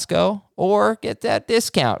Costco or get that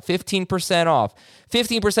discount, 15% off.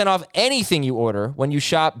 15% off anything you order when you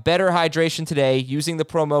shop Better Hydration today using the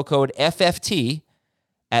promo code FFT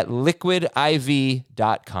at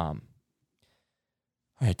liquidiv.com.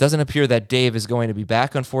 All right, it doesn't appear that Dave is going to be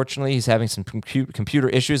back, unfortunately. He's having some computer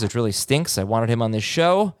issues, which really stinks. I wanted him on this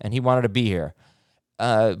show, and he wanted to be here.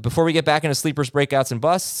 Before we get back into sleepers, breakouts, and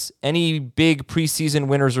busts, any big preseason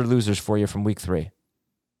winners or losers for you from week 3?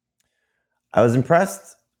 I was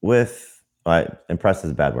impressed with impressed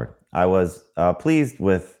is a bad word. I was pleased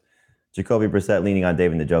with Jacoby Brissett leaning on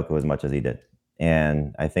David Njoku as much as he did.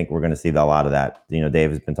 And I think we're going to see a lot of that.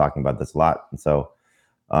 Dave has been talking about this a lot. And so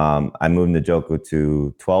I moved Njoku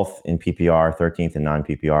to 12th in PPR, 13th in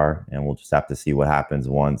non-PPR, and we'll just have to see what happens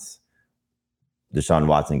once Deshaun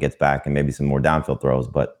Watson gets back and maybe some more downfield throws.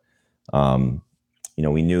 But,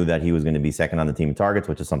 we knew that he was going to be second on the team in targets,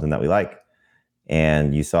 which is something that we like.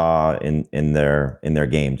 And you saw in their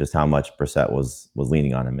game just how much Brissett was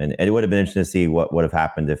leaning on him. And it would have been interesting to see what would have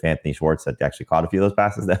happened if Anthony Schwartz had actually caught a few of those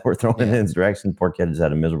passes that were thrown in his direction. Poor kid just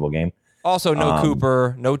had a miserable game. Also, no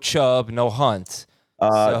Cooper, no Chubb, no Hunt.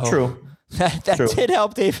 True. That True. did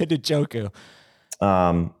help David Njoku.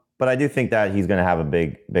 But I do think that he's going to have a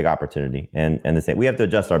big opportunity. And the same, we have to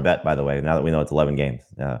adjust our bet, by the way, now that we know it's 11 games.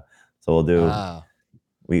 So we'll do. Wow.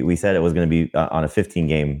 We said it was going to be on a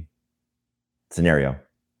 15-game scenario.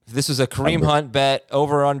 This was a Kareem Hunt bet,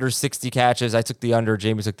 over under 60 catches. I took the under.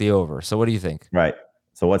 Jamie took the over. So what do you think? Right.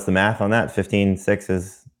 So what's the math on that? 15-6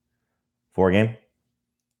 is 4 game?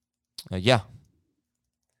 Yeah.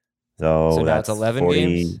 So that's 11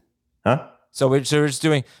 games. Huh? So we're just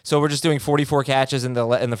doing 44 catches in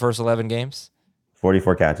the first 11 games.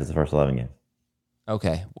 44 catches the first 11 games.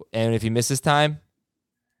 Okay, and if he misses time,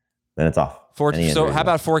 then it's off. So how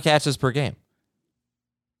about 4 catches per game?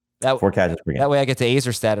 4 catches per game. That way I get to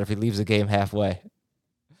Azer stat if he leaves the game halfway.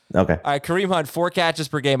 Okay. All right, Kareem Hunt, 4 catches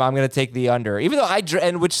per game. I'm going to take the under, even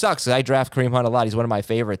though which sucks. I draft Kareem Hunt a lot. He's one of my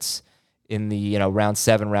favorites in the round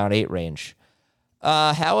 7, round 8 range.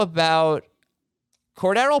 How about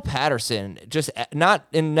Cordero Patterson, just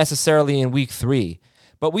not necessarily in week 3,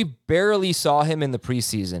 but we barely saw him in the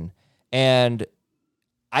preseason. And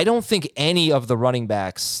I don't think any of the running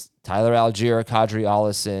backs, Tyler Algier, Kadri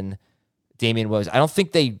Allison, Damian Williams, I don't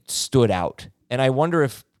think they stood out. And I wonder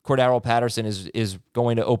if Cordero Patterson is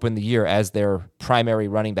going to open the year as their primary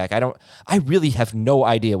running back. I really have no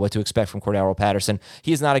idea what to expect from Cordero Patterson.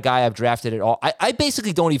 He is not a guy I've drafted at all. I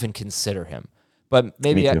basically don't even consider him. But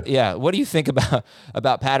maybe, yeah. What do you think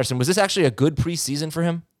about Patterson? Was this actually a good preseason for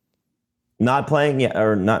him? Not playing,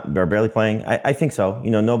 or barely playing. I think so.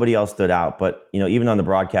 Nobody else stood out. But even on the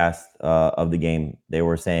broadcast of the game, they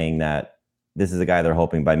were saying that this is a guy they're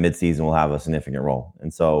hoping by midseason will have a significant role.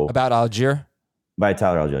 And so about Algier. By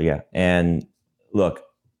Tyler Algier, yeah. And look,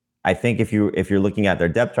 I think if you're looking at their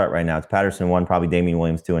depth chart right now, it's Patterson 1, probably Damian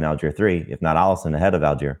Williams 2, and Algier 3, if not Allison ahead of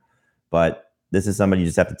Algier. But this is somebody you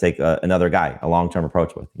just have to take another guy, a long-term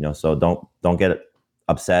approach with. So don't get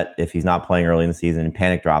upset if he's not playing early in the season and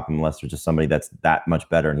panic drop him unless there's just somebody that's that much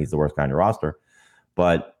better and he's the worst guy on your roster.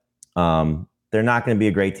 But they're not going to be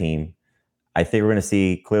a great team. I think we're going to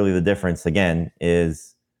see clearly the difference again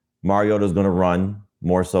is Mariota's going to run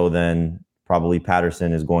more so than probably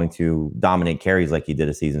Patterson is going to dominate carries like he did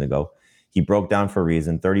a season ago. He broke down for a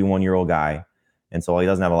reason, 31-year-old guy. And so while he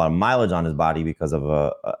doesn't have a lot of mileage on his body because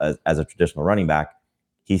of as a traditional running back,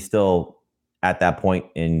 he's still at that point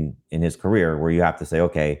in his career where you have to say,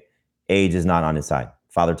 okay, age is not on his side.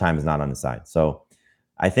 Father time is not on his side. So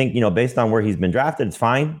I think, based on where he's been drafted, it's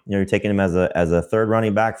fine. You're taking him as a third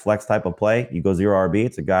running back, flex type of play. You go 0 RB.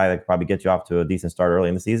 It's a guy that could probably get you off to a decent start early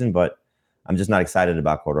in the season, but I'm just not excited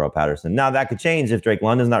about Cordero Patterson. Now, that could change if Drake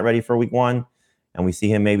London's not ready for week 1 and we see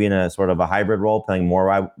him maybe in a sort of a hybrid role, playing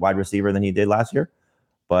more wide receiver than he did last year.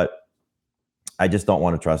 But I just don't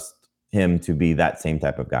want to trust him to be that same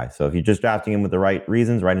type of guy. So if you're just drafting him with the right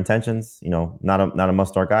reasons, right intentions, not a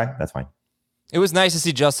must-start guy, that's fine. It was nice to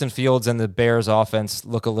see Justin Fields and the Bears offense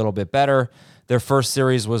look a little bit better. Their first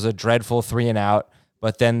series was a dreadful 3-and-out.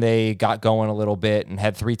 But then they got going a little bit and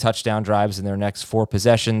had 3 touchdown drives in their next 4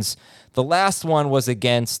 possessions. The last one was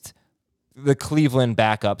against the Cleveland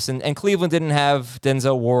backups. And Cleveland didn't have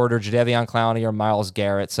Denzel Ward or Jadeveon Clowney or Myles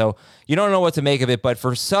Garrett. So you don't know what to make of it. But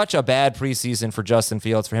for such a bad preseason for Justin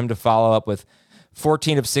Fields, for him to follow up with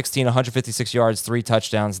 14 of 16, 156 yards, 3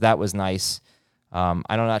 touchdowns, that was nice. I'm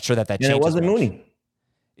not sure that changes. And it wasn't much. Mooney.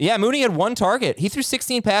 Yeah, Mooney had 1 target. He threw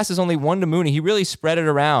 16 passes, only 1 to Mooney. He really spread it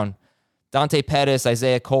around. Dante Pettis,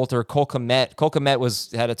 Isaiah Coulter, Cole Kmet. Cole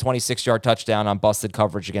Kmet had a 26-yard touchdown on busted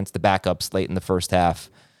coverage against the backups late in the first half.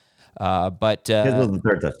 But his was the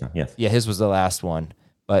third touchdown. Yes. Yeah, his was the last one.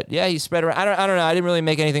 But yeah, he spread around. I don't know. I didn't really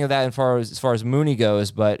make anything of that as far as Mooney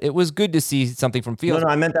goes. But it was good to see something from Fields. No,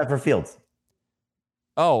 I meant that for Fields.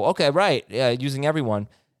 Oh, okay, right. Yeah, using everyone.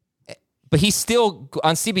 But he's still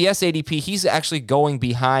on CBS ADP. He's actually going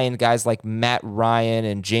behind guys like Matt Ryan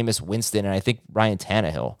and Jameis Winston, and I think Ryan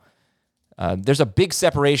Tannehill. There's a big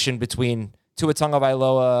separation between Tua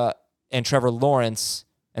Tagovailoa and Trevor Lawrence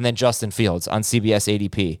and then Justin Fields on CBS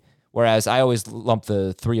ADP, whereas I always lump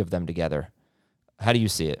the 3 of them together. How do you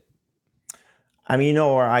see it? I mean,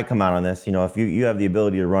 where I come out on this, if you have the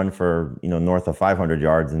ability to run for, north of 500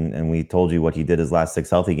 yards, and we told you what he did his last 6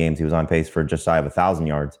 healthy games, he was on pace for just shy of 1,000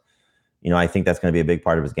 yards. I think that's going to be a big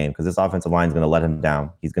part of his game because this offensive line is going to let him down.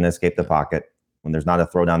 He's going to escape the pocket. When there's not a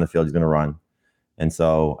throw down the field, he's going to run. And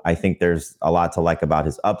so I think there's a lot to like about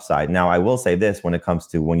his upside. Now, I will say this when it comes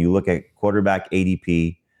to when you look at quarterback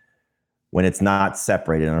ADP, when it's not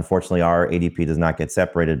separated, and unfortunately our ADP does not get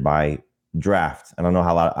separated by draft. I don't know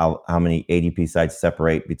how many ADP sites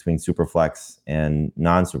separate between Superflex and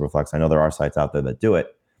non-Superflex. I know there are sites out there that do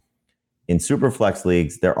it. In Superflex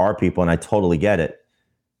leagues, there are people, and I totally get it,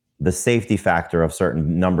 the safety factor of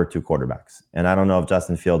certain number 2 quarterbacks. And I don't know if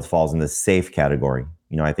Justin Fields falls in the safe category.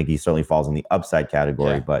 I think he certainly falls in the upside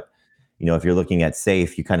category, but if you're looking at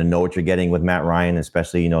safe, you kind of know what you're getting with Matt Ryan,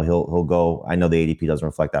 especially, he'll go, I know the ADP doesn't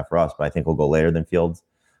reflect that for us, but I think he'll go later than Fields.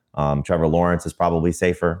 Trevor Lawrence is probably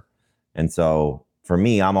safer. And so for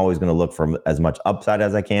me, I'm always going to look for as much upside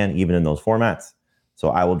as I can, even in those formats. So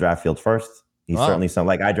I will draft Fields first. He's certainly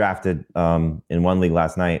like I drafted in one league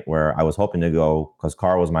last night where I was hoping to go because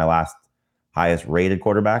Carr was my last highest rated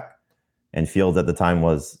quarterback. And Fields at the time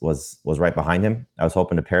was right behind him. I was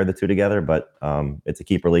hoping to pair the 2 together, but it's a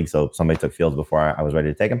keeper league, so somebody took Fields before I was ready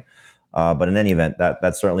to take him. But in any event,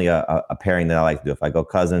 that's certainly a pairing that I like to do. If I go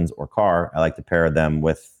Cousins or Carr, I like to pair them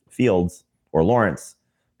with Fields or Lawrence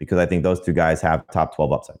because I think those 2 guys have top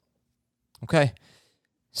 12 upside. Okay.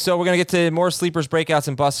 So we're going to get to more sleepers, breakouts,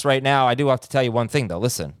 and busts right now. I do have to tell you one thing, though.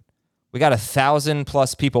 Listen, we got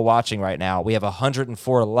 1,000+ people watching right now. We have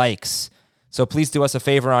 104 likes. So please do us a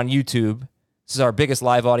favor on YouTube. This is our biggest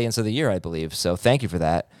live audience of the year, I believe. So thank you for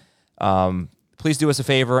that. Please do us a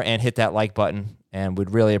favor and hit that like button, and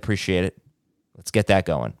we'd really appreciate it. Let's get that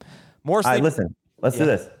going. More. All right, listen. Let's do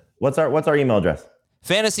this. What's our email address?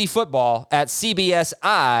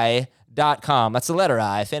 fantasyfootball@cbsi.com. That's the letter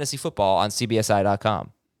I. Fantasyfootball on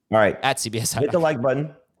cbsi.com. All right. At cbsi. Hit the like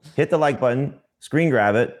button. Hit the like button. Screen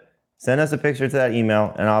grab it. Send us a picture to that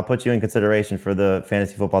email, and I'll put you in consideration for the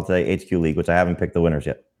Fantasy Football Today HQ League, which I haven't picked the winners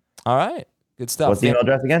yet. All right. Good stuff. What's the email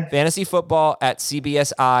address again?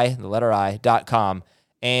 Fantasyfootball@cbsi, the letter I.com.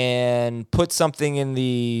 And put something in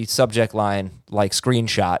the subject line like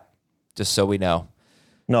screenshot, just so we know.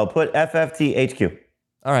 No, put FFTHQ.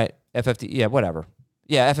 All right. FFT. Yeah, whatever.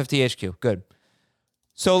 Yeah, FFTHQ. Good.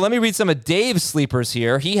 So let me read some of Dave's sleepers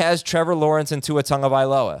here. He has Trevor Lawrence and Tua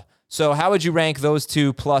Tagovailoa. So how would you rank those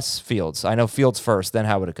two plus Fields? I know Fields first, then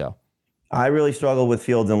how would it go? I really struggle with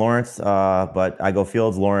Fields and Lawrence, but I go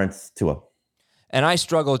Fields, Lawrence, Tua. And I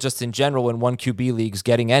struggle just in general in 1QB leagues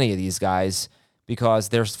getting any of these guys because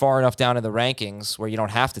they're far enough down in the rankings where you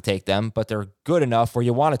don't have to take them, but they're good enough where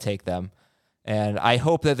you want to take them. And I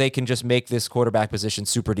hope that they can just make this quarterback position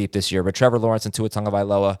super deep this year. But Trevor Lawrence and Tua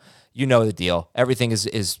Tagovailoa, you know the deal. Everything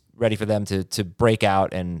is ready for them to break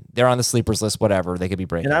out, and they're on the sleepers list, whatever. They could be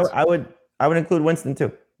breaking. And I would include Winston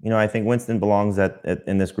too. I think Winston belongs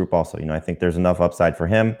in this group also. I think there's enough upside for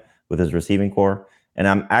him with his receiving core. And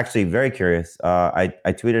I'm actually very curious. I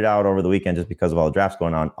tweeted out over the weekend just because of all the drafts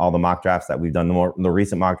going on, all the mock drafts that we've done, the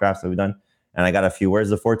recent mock drafts that we've done. And I got a few.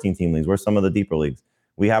 Where's the 14-team leagues? Where's some of the deeper leagues?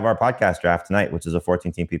 We have our podcast draft tonight, which is a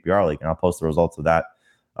 14-team PPR league, and I'll post the results of that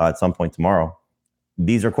at some point tomorrow.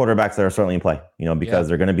 These are quarterbacks that are certainly in play, because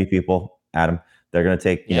they're going to be people, Adam. They're going to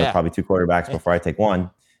take, probably two quarterbacks before I take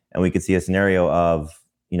one. And we could see a scenario of,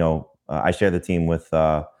 I share the team with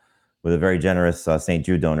a very generous St.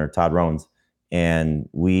 Jude donor, Todd Rones. And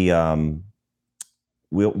we may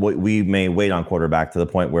wait on quarterback to the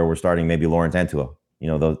point where we're starting maybe Lawrence and Tua,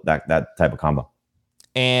 that type of combo.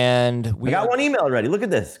 And we got one email already. Look at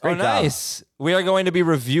this. Great job. Nice. We are going to be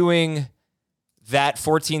reviewing that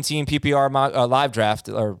 14-team PPR live draft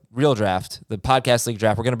or real draft, the podcast league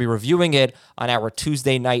draft. We're going to be reviewing it on our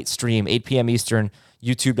Tuesday night stream, 8 p.m. Eastern,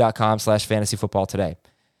 youtube.com/fantasyfootball today.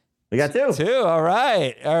 We got two. All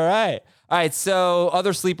right. So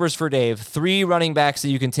other sleepers for Dave. 3 running backs that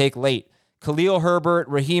you can take late. Khalil Herbert,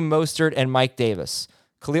 Raheem Mostert, and Mike Davis.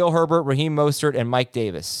 Khalil Herbert, Raheem Mostert, and Mike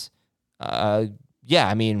Davis. Yeah,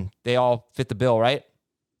 I mean, they all fit the bill, right?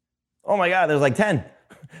 Oh, my God. There's like 10.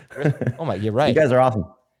 Oh, my, you're right. You guys are awesome.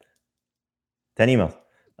 10 emails.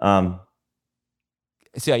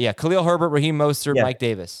 So, yeah, Khalil Herbert, Raheem Mostert, Mike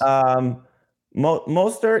Davis.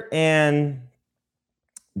 Mostert and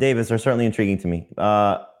Davis are certainly intriguing to me.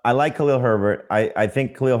 I like Khalil Herbert. I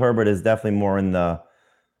think Khalil Herbert is definitely more in the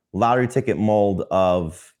lottery ticket mold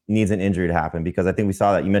of needs an injury to happen, because I think we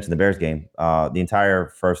saw that. You mentioned the Bears game. The entire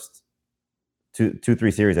first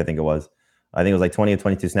 2-3 series, I think it was like 20 or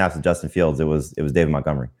 22 snaps of Justin Fields. It was David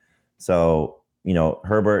Montgomery. So,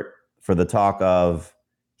 Herbert, for the talk of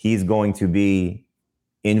he's going to be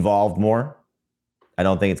involved more, I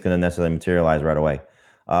don't think it's going to necessarily materialize right away.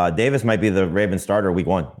 Davis might be the Ravens starter week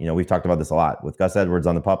 1. We've talked about this a lot with Gus Edwards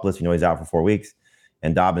on the PUP list. He's out for 4 weeks,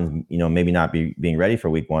 and Dobbins, maybe not being ready for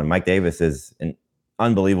week 1. Mike Davis is an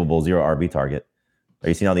unbelievable 0 RB target. Are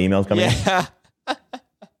you seeing all the emails coming in?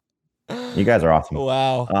 You guys are awesome.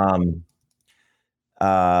 Wow.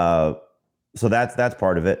 So that's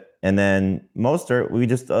part of it. And then Mostert, we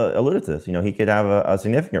just alluded to this. He could have a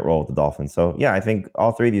significant role with the Dolphins. So, yeah, I think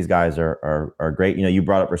all 3 of these guys are great. You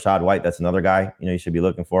brought up Rachaad White. That's another guy, you should be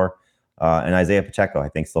looking for. And Isaiah Pacheco, I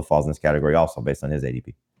think, still falls in this category also based on his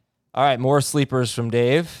ADP. All right, more sleepers from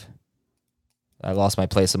Dave. I lost my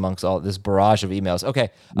place amongst all this barrage of emails. Okay,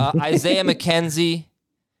 Isaiah McKenzie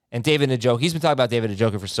and David Njoku. He's been talking about David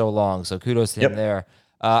Njoku for so long, so kudos to him there.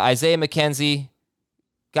 Isaiah McKenzie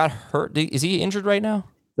got hurt. Is he injured right now?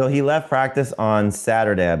 So he left practice on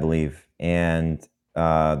Saturday, I believe, and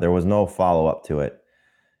there was no follow-up to it.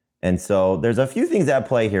 And so there's a few things at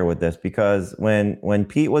play here with this, because when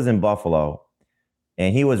Pete was in Buffalo,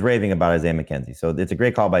 and he was raving about Isaiah McKenzie. So it's a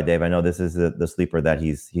great call by Dave. I know this is the sleeper that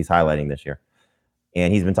he's highlighting this year,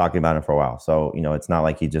 and he's been talking about it for a while. So, it's not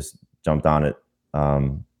like he just jumped on it.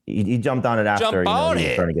 He jumped on it after he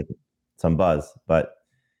was starting to get some buzz, but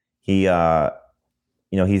he's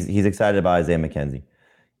excited about Isaiah McKenzie.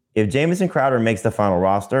 If Jamison Crowder makes the final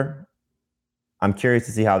roster, I'm curious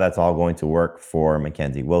to see how that's all going to work for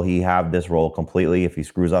McKenzie. Will he have this role completely? If he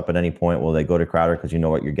screws up at any point, will they go to Crowder because you know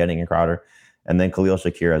what you're getting in Crowder? And then Khalil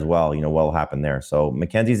Shakir as well, what will happen there. So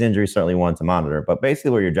McKenzie's injury is certainly one to monitor. But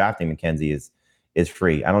basically where you're drafting McKenzie is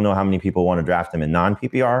free. I don't know how many people want to draft him in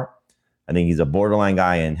non-PPR. I think he's a borderline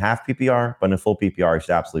guy in half PPR, but in full PPR, he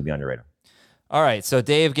should absolutely be on your radar. All right, so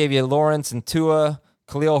Dave gave you Lawrence and Tua,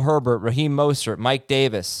 Khalil Herbert, Raheem Mostert, Mike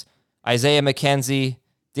Davis, Isaiah McKenzie,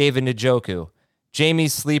 David Njoku.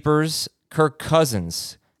 Jamie's sleepers, Kirk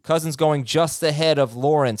Cousins. Cousins going just ahead of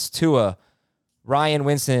Lawrence, Tua, Ryan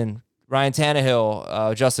Winston, Ryan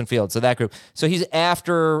Tannehill, Justin Fields. So that group. So he's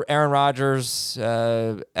after Aaron Rodgers,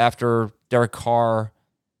 after Derek Carr.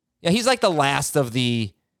 Yeah, he's like the last of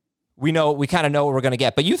the, we kind of know what we're going to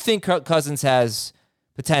get. But you think Kirk Cousins has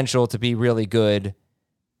potential to be really good,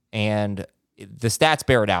 and the stats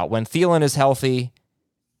bear it out. When Thielen is healthy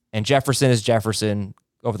and Jefferson is Jefferson,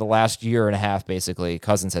 over the last year and a half, basically,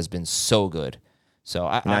 Cousins has been so good. So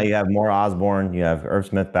now you have more Osborne, you have Irv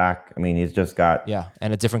Smith back. I mean, he's just got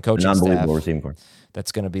and a different coaching an unbelievable staff receiving corps.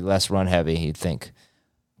 That's going to be less run heavy, you'd think.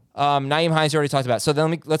 Nyheim Hines you already talked about. So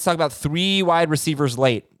then let's talk about 3 wide receivers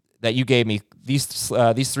late that you gave me. These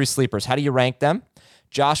 3 sleepers. How do you rank them?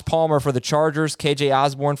 Josh Palmer for the Chargers, KJ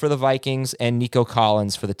Osborne for the Vikings, and Nico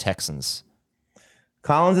Collins for the Texans.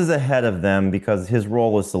 Collins is ahead of them because his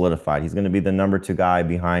role is solidified. He's going to be the number 2 guy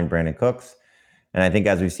behind Brandon Cooks. And I think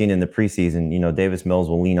as we've seen in the preseason, Davis Mills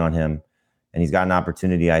will lean on him. And he's got an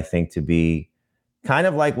opportunity, I think, to be kind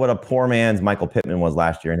of like what a poor man's Michael Pittman was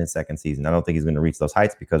last year in his second season. I don't think he's going to reach those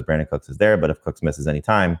heights because Brandon Cooks is there. But if Cooks misses any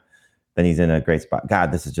time, then he's in a great spot.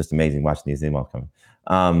 God, this is just amazing watching these emails coming.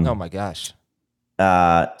 Oh, my gosh.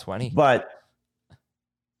 20. But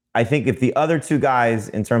I think if the other 2 guys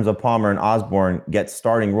in terms of Palmer and Osborne get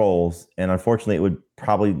starting roles, and unfortunately it would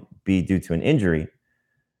probably be due to an injury,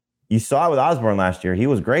 you saw it with Osborne last year. He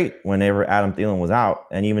was great whenever Adam Thielen was out,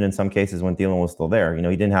 and even in some cases when Thielen was still there. He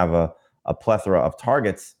didn't have a plethora of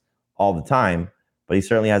targets all the time, but he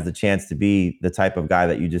certainly has the chance to be the type of guy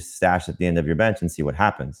that you just stash at the end of your bench and see what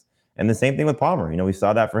happens. And the same thing with Palmer. We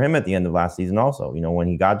saw that for him at the end of last season also. When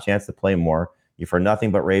he got a chance to play more, you've heard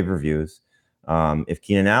nothing but rave reviews. If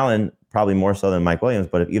Keenan Allen, probably more so than Mike Williams,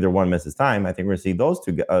 but if either one misses time, I think we're going to see those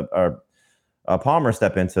 2, Palmer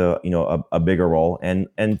step into a bigger role. And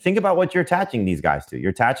think about what you're attaching these guys to.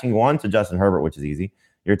 You're attaching one to Justin Herbert, which is easy.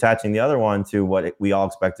 You're attaching the other one to what we all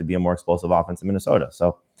expect to be a more explosive offense in Minnesota.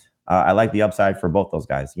 So I like the upside for both those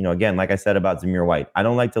guys. Again, like I said about Zamir White, I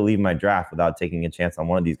don't like to leave my draft without taking a chance on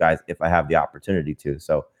one of these guys if I have the opportunity to.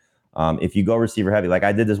 So if you go receiver heavy, like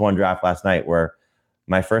I did this one draft last night where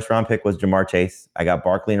my first round pick was Jamar Chase. I got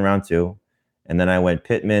Barkley in round 2. And then I went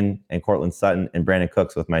Pittman and Cortland Sutton and Brandon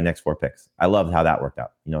Cooks with my next 4 picks. I loved how that worked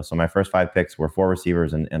out. So my first 5 picks were 4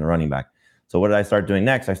 receivers and a running back. So what did I start doing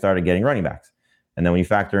next? I started getting running backs. And then when you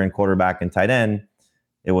factor in quarterback and tight end,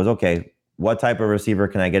 it was, okay, what type of receiver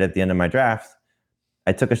can I get at the end of my draft?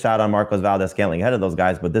 I took a shot on Marcos Valdes-Scantling ahead of those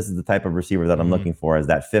guys, but this is the type of receiver that I'm looking for as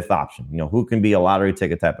that 5th option. Who can be a lottery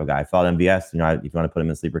ticket type of guy? I felt MVS, if you want to put him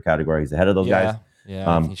in sleeper category, he's ahead of those guys.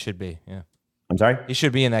 Yeah, he should be. Yeah. I'm sorry? He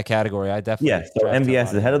should be in that category. I definitely. Yeah, so MVS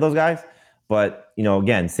is ahead of those guys. But,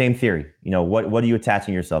 again, same theory. What are you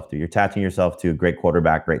attaching yourself to? You're attaching yourself to a great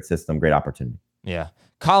quarterback, great system, great opportunity. Yeah.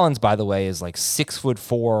 Collins, by the way, is like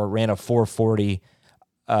 6'4", ran a 4.40.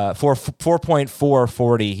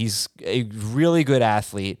 4.440. He's a really good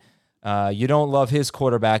athlete. You don't love his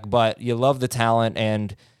quarterback, but you love the talent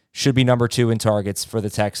and should be number 2 in targets for the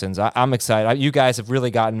Texans. I'm excited. You guys have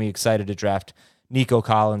really gotten me excited to draft Nico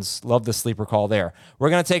Collins. Love the sleeper call there. We're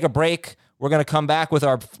going to take a break. We're going to come back with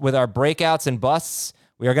our breakouts and busts.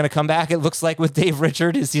 We are going to come back, it looks like, with Dave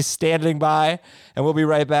Richard as he's standing by, and we'll be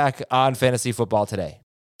right back on Fantasy Football Today.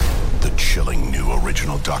 The chilling new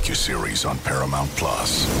original docuseries on Paramount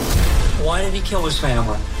Plus. Why did he kill his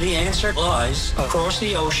family? The answer lies across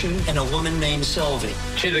the ocean in a woman named Sylvie.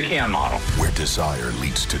 She's a Ken model. Where desire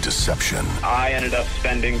leads to deception. I ended up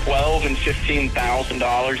spending $12,000 and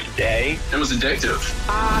 $15,000 a day. It was addictive.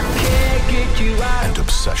 I can't get you out. And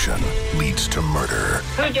obsession leads to murder.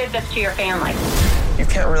 Who did this to your family? You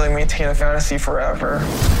can't really maintain a fantasy forever.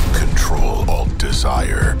 Control Alt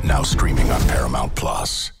Desire. Now streaming on Paramount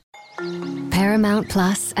Plus. Paramount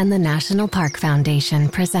Plus and the National Park Foundation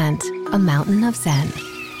present A Mountain of Zen.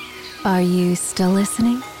 Are you still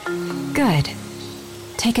listening? Good.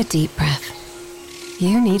 Take a deep breath.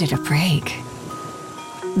 You needed a break.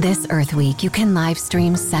 This Earth Week, you can live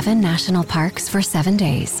stream 7 national parks for 7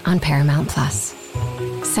 days on Paramount Plus.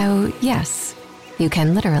 So, yes, you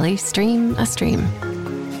can literally stream a stream.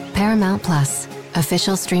 Paramount Plus,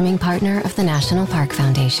 official streaming partner of the National Park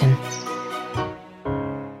Foundation.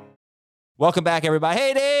 Welcome back, everybody.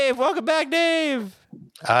 Hey, Dave. Welcome back, Dave.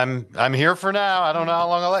 I'm here for now. I don't know how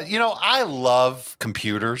long I'll let you know. I love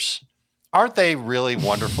computers. Aren't they really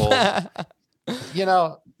wonderful?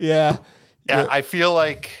 Yeah. Yeah, I feel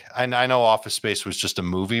like I know Office Space was just a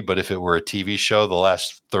movie, but if it were a TV show, the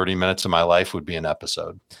last 30 minutes of my life would be an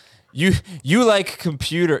episode. You like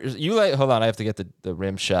computers. Hold on, I have to get the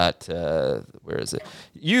rim shot. Where is it?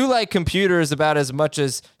 You like computers about as much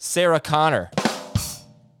as Sarah Connor.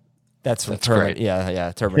 That's great.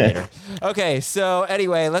 Yeah, Terminator. Okay, so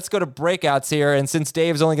anyway, let's go to breakouts here. And since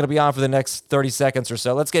Dave's only going to be on for the next 30 seconds or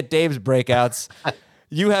so, let's get Dave's breakouts.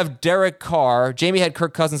 You have Derek Carr. Jamie had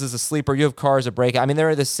Kirk Cousins as a sleeper. You have Carr as a breakout. I mean,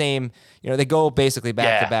 they're the same. They go basically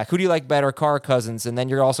back to back. Who do you like better, Carr or Cousins? And then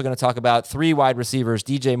you're also going to talk about 3 wide receivers,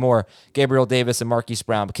 DJ Moore, Gabriel Davis, and Marquise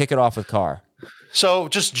Brown. But kick it off with Carr. So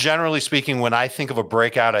just generally speaking, when I think of a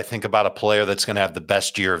breakout, I think about a player that's going to have the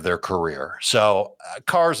best year of their career. So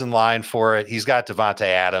Carr's in line for it. He's got Devontae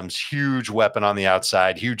Adams, huge weapon on the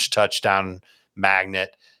outside, huge touchdown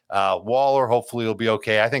magnet. Waller hopefully will be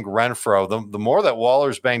okay. I think Renfro, the more that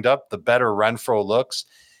Waller's banged up, the better Renfro looks.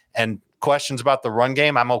 And questions about the run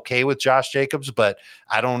game, I'm okay with Josh Jacobs, but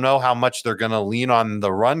I don't know how much they're going to lean on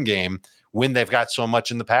the run game when they've got so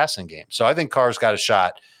much in the passing game. So I think Carr's got a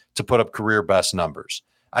shot to put up career best numbers.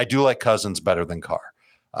 I do like Cousins better than Carr.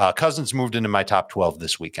 Cousins moved into my top 12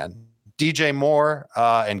 this weekend. DJ Moore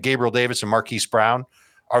and Gabriel Davis and Marquise Brown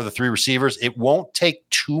are the 3 receivers. It won't take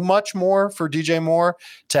too much more for DJ Moore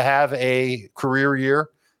to have a career year.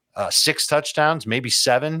 6 touchdowns, maybe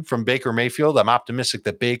 7 from Baker Mayfield. I'm optimistic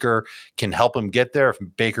that Baker can help him get there if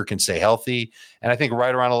Baker can stay healthy. And I think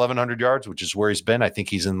right around 1,100 yards, which is where he's been, I think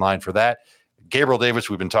he's in line for that. Gabriel Davis,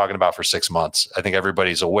 we've been talking about for 6 months. I think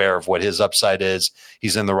everybody's aware of what his upside is.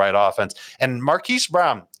 He's in the right offense. And Marquise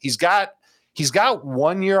Brown, he's got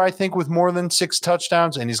 1 year, I think, with more than 6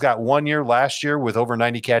 touchdowns, and he's got 1 year last year with over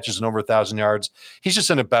 90 catches and over 1,000 yards. He's just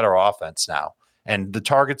in a better offense now. And the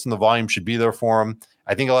targets and the volume should be there for him.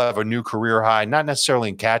 I think he'll have a new career high, not necessarily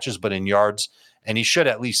in catches, but in yards. And he should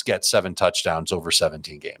at least get 7 touchdowns over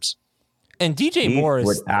 17 games. And DJ Moore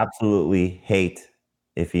would absolutely hate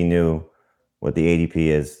if he knew what the ADP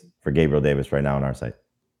is for Gabriel Davis right now on our site.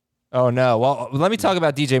 Oh, no. Well, let me talk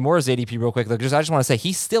about DJ Moore's ADP real quick. I just want to say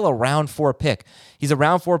he's still a round 4 pick. He's a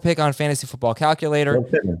round 4 pick on Fantasy Football Calculator.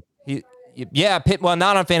 Well,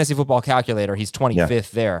 not on Fantasy Football Calculator. He's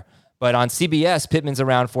 25th there. But on CBS, Pittman's a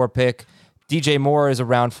round 4 pick. DJ Moore is a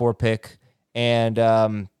round 4 pick. And, I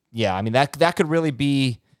mean, that could really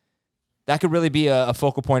be a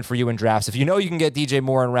focal point for you in drafts. If you know you can get DJ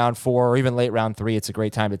Moore in round 4 or even late round 3, it's a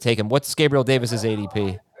great time to take him. What's Gabriel Davis's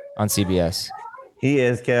ADP on CBS? He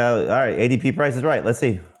is all right. ADP price is right. Let's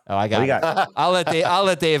see. Oh, I got. I'll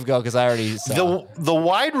let Dave go because I already saw. The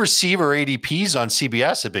wide receiver ADPs on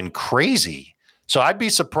CBS have been crazy. So I'd be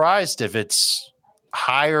surprised if it's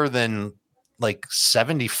higher than like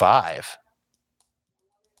 75.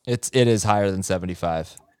 It is higher than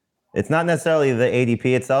 75. It's not necessarily the ADP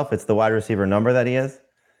itself. It's the wide receiver number that he is.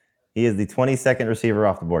 He is the 22nd receiver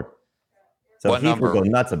off the board. So he would go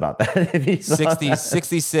nuts about that. If he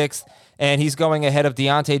 66th, and he's going ahead of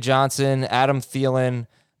Deontay Johnson, Adam Thielen,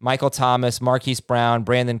 Michael Thomas, Marquise Brown,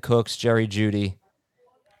 Brandon Cooks, Jerry Jeudy.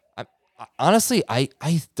 Honestly, I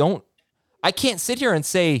can't sit here and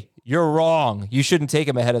say you're wrong. You shouldn't take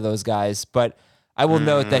him ahead of those guys, but I will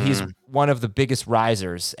note that he's one of the biggest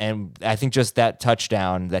risers, and I think just that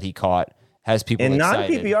touchdown that he caught has people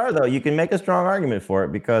excited. In non-PPR, though, you can make a strong argument for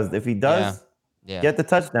it because if he does get the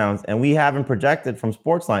touchdowns, and we have him projected from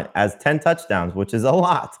Sportsline as 10 touchdowns, which is a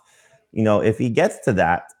lot, if he gets to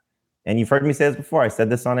that, and you've heard me say this before, I said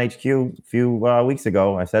this on HQ a few weeks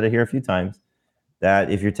ago, I said it here a few times,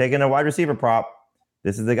 that if you're taking a wide receiver prop,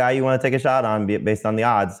 this is the guy you want to take a shot on based on the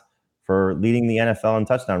odds for leading the NFL in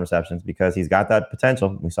touchdown receptions because he's got that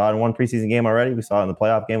potential. We saw it in one preseason game already. We saw it in the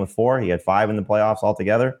playoff game with 4. He had 5 in the playoffs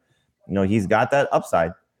altogether. He's got that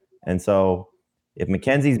upside. And so if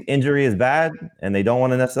McKenzie's injury is bad and they don't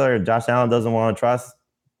want to necessarily, Josh Allen doesn't want to trust,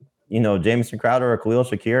 Jamison Crowder or Khalil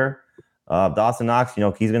Shakir, Dawson Knox,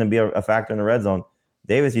 he's going to be a factor in the red zone.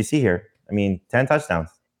 Davis, you see here, 10 touchdowns.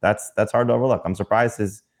 That's hard to overlook. I'm surprised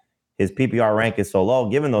his PPR rank is so low,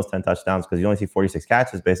 given those 10 touchdowns, because you only see 46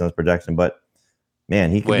 catches based on his projection. But, man,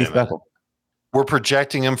 he could be special. We're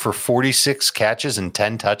projecting him for 46 catches and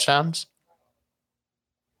 10 touchdowns?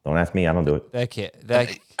 Don't ask me. I don't do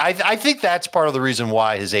it. I think that's part of the reason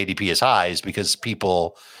why his ADP is high is because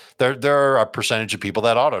people – there are a percentage of people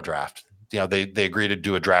that auto-draft. They agree to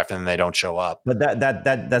do a draft and they don't show up. But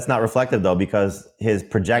that's not reflective, though, because his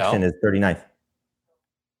projection is 39th.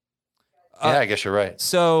 Yeah, I guess you're right.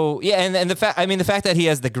 So and the fact that he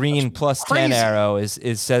has the green plus 10 arrow is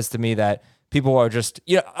says to me that People are just,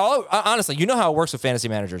 honestly, you know how it works with fantasy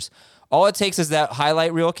managers. All it takes is that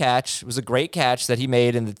highlight reel catch. It was a great catch that he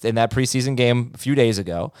made in that preseason game a few days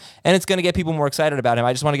ago, and it's going to get people more excited about him.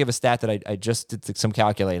 I just want to give a stat that I just did some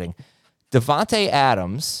calculating. Devontae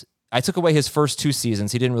Adams, I took away his first 2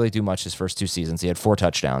 seasons. He didn't really do much his first 2 seasons. He had 4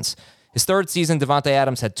 touchdowns. His third season, Devontae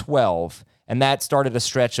Adams had 12, and that started a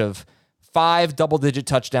stretch of 5 double-digit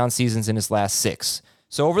touchdown seasons in his last 6.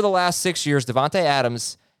 So over the last 6 years, Devontae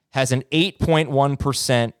Adams has an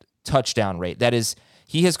 8.1% touchdown rate. That is,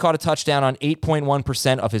 he has caught a touchdown on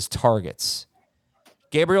 8.1% of his targets.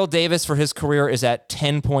 Gabriel Davis for his career is at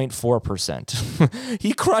 10.4%.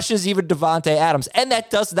 He crushes even Devontae Adams, and that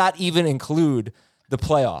does not even include the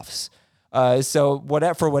playoffs.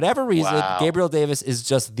 For whatever reason, Gabriel Davis is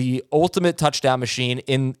just the ultimate touchdown machine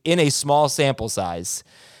in a small sample size.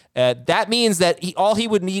 That means that all he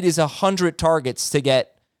would need is 100 targets to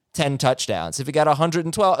get 10 touchdowns. If he got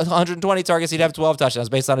 120 targets, he'd have 12 touchdowns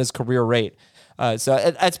based on his career rate.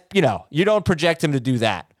 So that's, you don't project him to do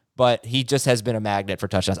that, but he just has been a magnet for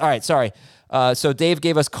touchdowns. All right, sorry. So Dave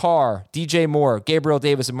gave us Carr, DJ Moore, Gabriel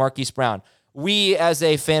Davis, and Marquise Brown. We, as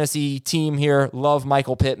a fantasy team here, love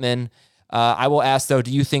Michael Pittman. I will ask, though,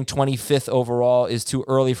 do you think 25th overall is too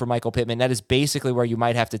early for Michael Pittman? That is basically where you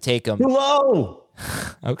might have to take him. Too low.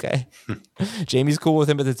 Okay. Jamie's cool with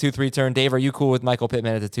him at the 2-3 turn. Dave, are you cool with Michael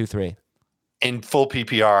Pittman at the 2-3? In full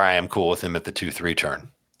PPR, I am cool with him at the 2-3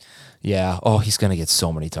 turn. Yeah. Oh, he's going to get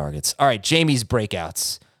so many targets. All right, Jamie's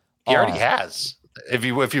breakouts. He already has. If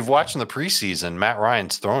you've watched in the preseason, Matt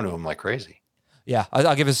Ryan's thrown to him like crazy. Yeah,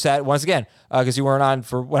 I'll give a stat once again because you weren't on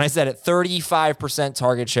for when I said it. 35%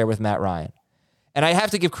 target share with Matt Ryan, and I have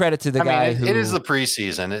to give credit to the guy who. It is the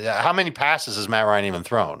preseason. How many passes has Matt Ryan even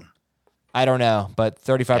thrown? I don't know, but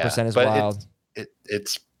 35% is wild.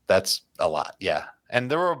 That's a lot. Yeah, and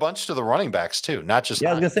there were a bunch to the running backs too, not just. Yeah,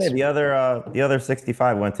 I was gonna say the other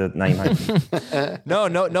 65 went to 99.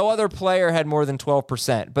 No other player had more than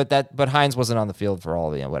 12%, but Hines wasn't on the field for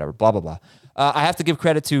all whatever. Blah blah blah. I have to give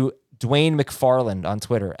credit to Dwayne McFarland on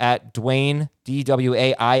Twitter at Dwayne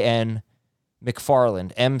DWAIN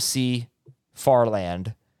McFarland MC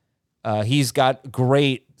Farland. He's got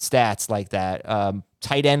great stats like that.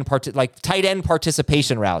 Tight end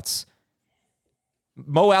participation routes.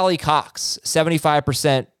 Mo Alley Cox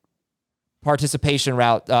 75% participation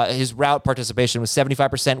route. His route participation was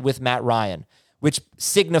 75% with Matt Ryan, which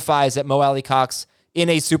signifies that Mo Alley Cox in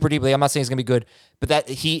a super deep league. I'm not saying he's gonna be good, but that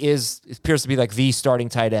appears to be like the starting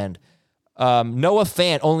tight end. Noah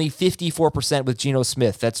Fant, only 54% with Geno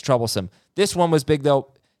Smith. That's troublesome. This one was big,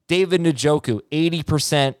 though. David Njoku,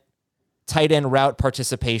 80% tight end route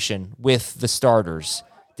participation with the starters.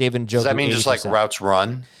 David Njoku, does that mean 80%. Just like routes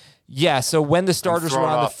run? Yeah, so when the starters were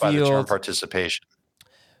on the field. By the term participation.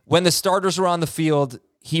 When the starters were on the field,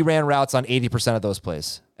 he ran routes on 80% of those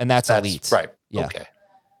plays, and that's elite. Right. Yeah. Okay.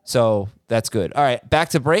 So that's good. All right, back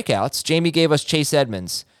to breakouts. Jamie gave us Chase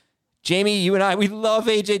Edmonds. Jamie, you and I, we love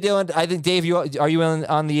A.J. Dillon. I think, Dave, are you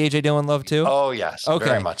on the A.J. Dillon love too? Oh, yes. Okay.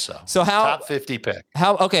 Very much so. So top 50 pick.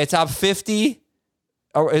 Okay, top 50?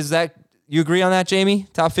 Or is that, you agree on that, Jamie?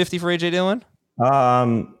 Top 50 for A.J. Dillon?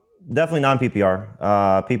 Definitely non-PPR.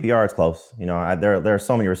 PPR is close. There are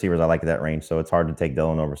so many receivers I like at that range, so it's hard to take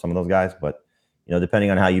Dillon over some of those guys. But, depending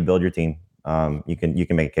on how you build your team, you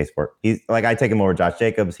can make a case for it. He's like, I take him over Josh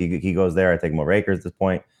Jacobs. He goes there. I take him over Akers at this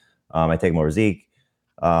point. I take him over Zeke.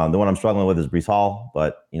 The one I'm struggling with is Breece Hall,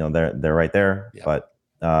 but they're right there. Yeah.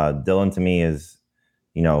 But Dillon to me is,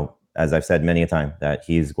 as I've said many a time, that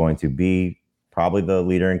he's going to be probably the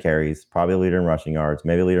leader in carries, probably a leader in rushing yards,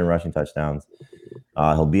 maybe a leader in rushing touchdowns.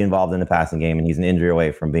 He'll be involved in the passing game, and he's an injury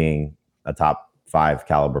away from being a top 5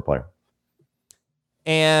 caliber player.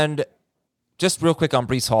 And just real quick on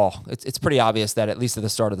Breece Hall, it's pretty obvious that at least at the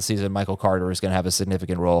start of the season, Michael Carter is going to have a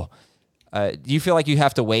significant role. Do you feel like you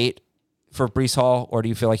have to wait for Breece Hall, or do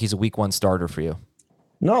you feel like he's a week 1 starter for you?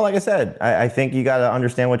 No, like I said, I think you got to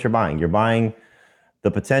understand what you're buying. You're buying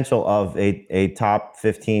the potential of a top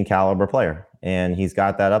 15 caliber player, and he's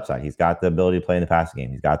got that upside. He's got the ability to play in the passing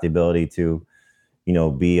game. He's got the ability to,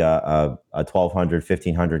 be a 1,200,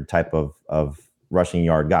 1,500 type of rushing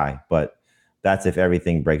yard guy. But that's if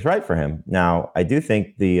everything breaks right for him. Now, I do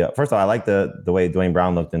think first of all, I like the way Dwayne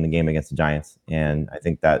Brown looked in the game against the Giants, and I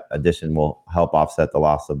think that addition will help offset the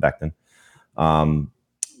loss of Becton.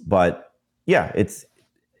 But yeah,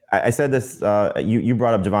 I said this, you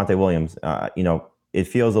brought up Javonte Williams, it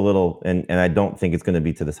feels a little, and I don't think it's going to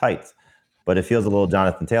be to this heights, but it feels a little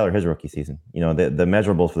Jonathan Taylor, his rookie season. The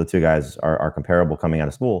measurables for the two guys are comparable coming out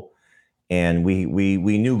of school. And we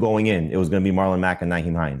knew going in, it was going to be Marlon Mack and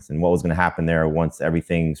Nyheim Hines, and what was going to happen there once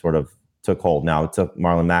everything sort of took hold. Now it took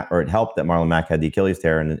Marlon Mack, or it helped that Marlon Mack had the Achilles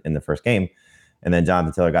tear in the first game, and then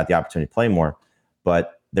Jonathan Taylor got the opportunity to play more.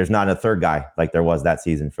 But there's not a third guy like there was that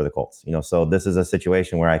season for the Colts. So this is a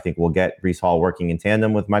situation where I think we'll get Breece Hall working in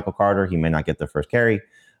tandem with Michael Carter. He may not get the first carry,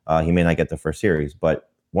 he may not get the first series, but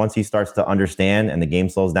once he starts to understand and the game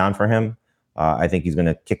slows down for him, I think he's going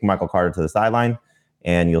to kick Michael Carter to the sideline,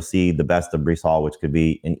 and you'll see the best of Breece Hall, which could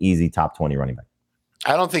be an easy top 20 running back.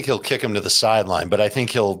 I don't think he'll kick him to the sideline, but I think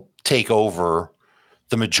he'll take over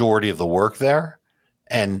the majority of the work there.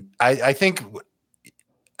 And I think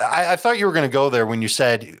I thought you were going to go there when you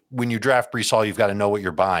said when you draft Breece Hall, you've got to know what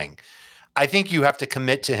you're buying. I think you have to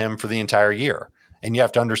commit to him for the entire year. And you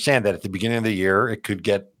have to understand that at the beginning of the year, it could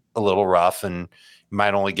get a little rough and you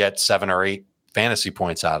might only get 7 or 8 fantasy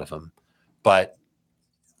points out of him. But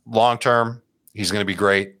long term, he's going to be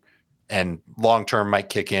great. And long term might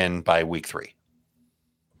kick in by week 3.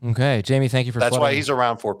 Okay, Jamie, thank you for That's why he's a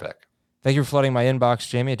round 4 pick. Thank you for flooding my inbox,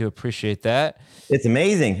 Jamie. I do appreciate that. It's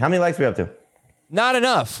amazing. How many likes are we up to? Not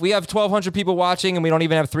enough. We have 1,200 people watching, and we don't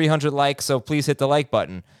even have 300 likes, so please hit the like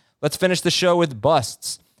button. Let's finish the show with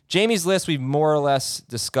busts. Jamie's list we've more or less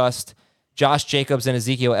discussed. Josh Jacobs and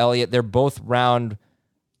Ezekiel Elliott, they're both round,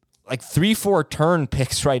 3-4 turn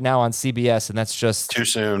picks right now on CBS, and that's just too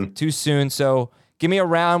soon. So give me a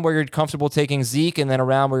round where you're comfortable taking Zeke, and then a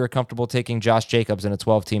round where you're comfortable taking Josh Jacobs in a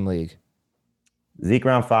 12-team league. Zeke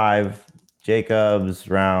round 5, Jacobs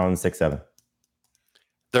round 6, 7.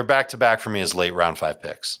 They're back-to-back for me as late round 5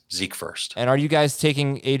 picks. Zeke first. And are you guys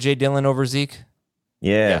taking A.J. Dillon over Zeke?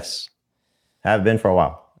 Yes. Have been for a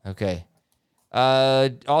while. Okay.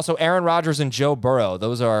 Also, Aaron Rodgers and Joe Burrow.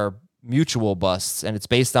 Those are mutual busts, and it's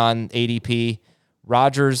based on ADP.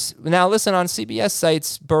 Rodgers. Now, listen, on CBS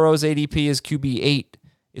sites, Burrow's ADP is QB8.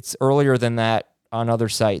 It's earlier than that on other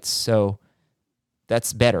sites, so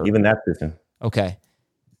that's better. Even that's too soon. Okay.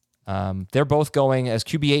 They're both going as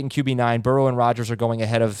QB8 and QB9. Burrow and Rodgers are going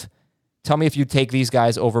ahead of. Tell me if you take these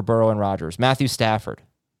guys over Burrow and Rodgers. Matthew Stafford.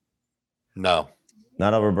 No.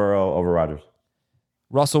 Not over Burrow, over Rodgers.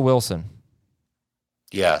 Russell Wilson.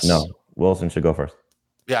 Yes. No. Wilson should go first.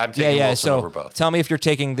 Yeah, I'm taking Wilson so over both. Tell me if you're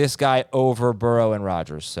taking this guy over Burrow and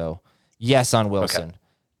Rodgers. So, yes on Wilson. Okay.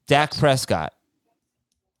 Dak Prescott.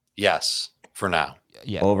 Yes, for now.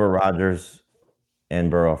 Yeah. Over Rodgers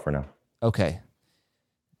and Burrow for now. Okay.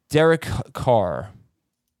 Derek Carr.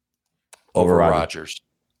 Over Rodgers.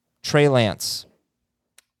 Trey Lance.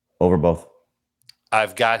 Over both.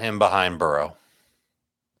 I've got him behind Burrow.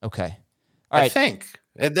 Okay. All right. I think.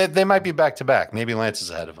 They might be back-to-back. Maybe Lance is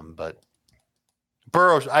ahead of him, but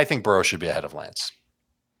I think Burrow should be ahead of Lance.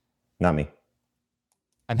 Not me.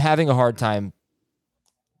 I'm having a hard time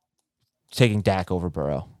taking Dak over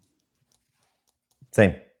Burrow.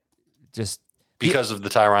 Same. Just because of the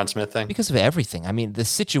Tyron Smith thing? Because of everything. I mean, the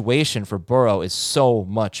situation for Burrow is so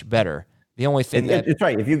much better. The only thing it's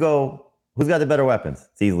right. If you go, who's got the better weapons?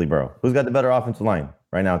 It's easily Burrow. Who's got the better offensive line?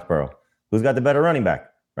 Right now it's Burrow. Who's got the better running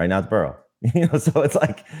back? Right now it's Burrow. So it's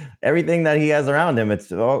like everything that he has around him.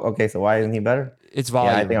 It's okay. So why isn't he better? It's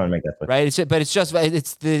volume. Yeah, I think I'm gonna make that switch.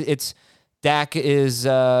 Right. Dak is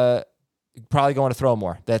probably going to throw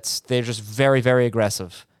more. They're just very, very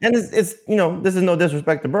aggressive. And it's this is no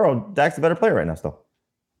disrespect to Burrow. Dak's a better player right now still.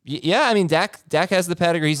 Yeah, I mean Dak has the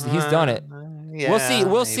pedigree. He's done it. Yeah,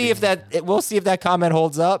 we'll see if that comment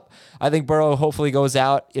holds up. I think Burrow hopefully goes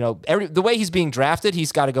out. The way he's being drafted,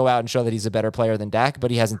 he's got to go out and show that he's a better player than Dak, but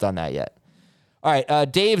he hasn't done that yet. All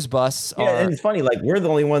right, Dave's busts are. And it's funny, we're the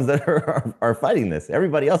only ones that are fighting this.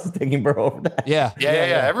 Everybody else is taking Burrow over Dak. Yeah.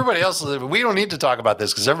 Everybody else, we don't need to talk about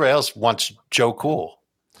this because everybody else wants Joe Cool.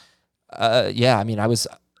 Yeah, I mean, I was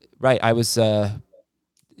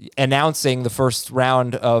announcing the first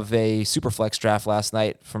round of a Superflex draft last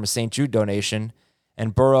night from a St. Jude donation,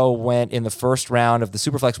 and Burrow went in the first round of the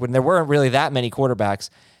Superflex when there weren't really that many quarterbacks,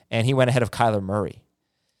 and he went ahead of Kyler Murray.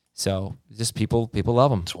 So just people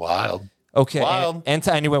love him. It's wild. Okay, and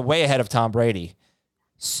he went way ahead of Tom Brady.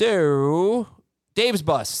 So Dave's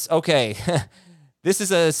busts. Okay, this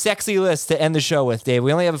is a sexy list to end the show with, Dave.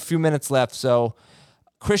 We only have a few minutes left, so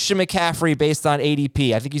Christian McCaffrey based on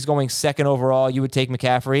ADP. I think he's going 2nd overall. You would take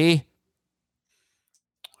McCaffrey?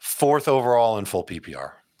 4th overall in full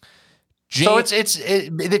PPR. So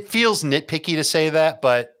it feels nitpicky to say that,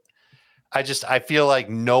 but I feel like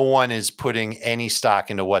no one is putting any stock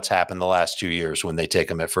into what's happened the last 2 years when they take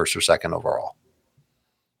him at 1st or 2nd overall.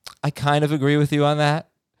 I kind of agree with you on that.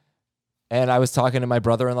 And I was talking to my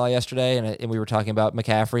brother-in-law yesterday, and we were talking about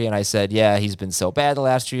McCaffrey, and I said, yeah, he's been so bad the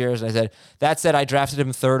last 2 years. And I said, that said, I drafted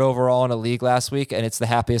him 3rd overall in a league last week, and it's the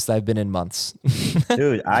happiest I've been in months.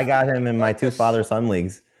 Dude, I got him in my 2 father-son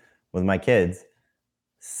leagues with my kids.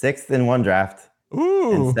 6th in one draft,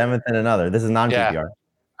 and 7th in another. This is non-PPR. Yeah.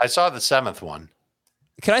 I saw the 7th one.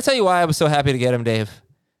 Can I tell you why I was so happy to get him, Dave?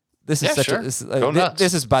 This is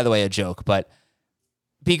this is, by the way, a joke, but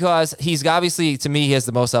because he's obviously, to me, he has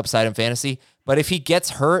the most upside in fantasy. But if he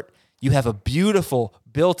gets hurt, you have a beautiful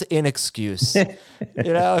built-in excuse.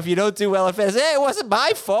 If you don't do well in fantasy, hey, it wasn't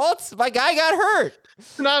my fault. My guy got hurt.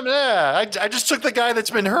 I just took the guy that's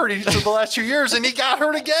been hurt for the last 2 years, and he got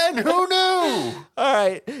hurt again. Who knew? All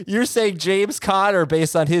right. You're saying James Conner,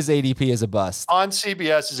 based on his ADP, is a bust. On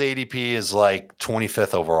CBS, his ADP is like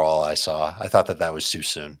 25th overall, I saw. I thought that was too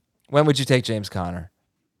soon. When would you take James Conner?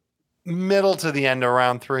 Middle to the end of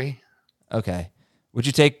round 3. Okay. Would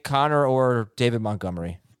you take Conner or David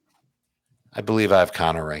Montgomery? I believe I have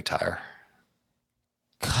Conner ranked higher.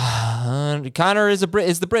 Conner is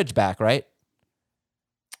the bridge back, right?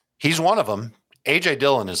 He's one of them. A.J.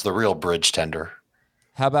 Dillon is the real bridge tender.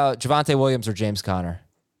 How about Javonte Williams or James Conner?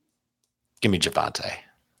 Give me Javonte.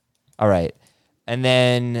 All right. And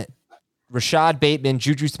then Rashad Bateman,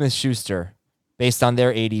 Juju Smith-Schuster, based on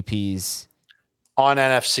their ADPs. On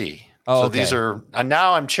NFC. Oh, so okay. These are, and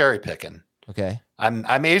now I'm cherry picking. Okay. I'm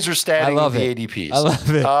Azer statting the ADPs. I love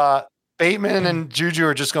it. Bateman and Juju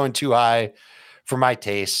are just going too high for my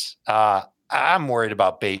taste. I'm worried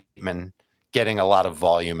about Bateman getting a lot of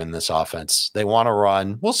volume in this offense. They want to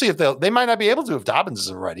run. We'll see if they might not be able to if Dobbins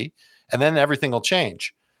isn't ready, and then everything will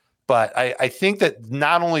change. But I think that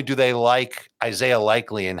not only do they like Isaiah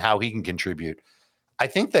Likely and how he can contribute, I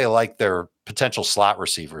think they like their potential slot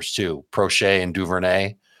receivers too, Prochet and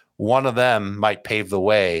Duvernay. One of them might pave the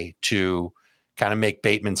way to kind of make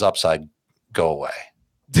Bateman's upside go away.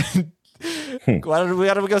 Why don't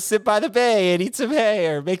we go sit by the bay and eat some hay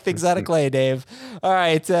or make things out of clay, Dave? All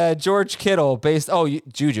right, George Kittle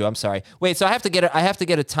Juju. I'm sorry. Wait, so I have to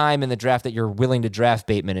get a time in the draft that you're willing to draft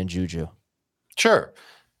Bateman and Juju. Sure,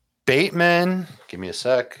 Bateman. Give me a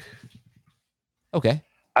sec. Okay,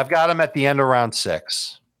 I've got him at the end of round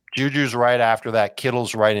 6. Juju's right after that.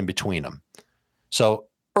 Kittle's right in between them. So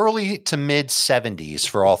early to mid 70s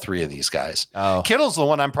for all three of these guys. Oh, Kittle's the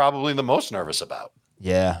one I'm probably the most nervous about.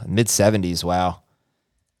 Yeah, mid 70s. Wow.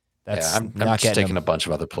 I'm just taking a bunch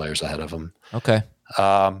of other players ahead of him. Okay.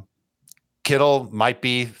 Kittle might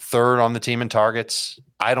be third on the team in targets.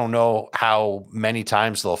 I don't know how many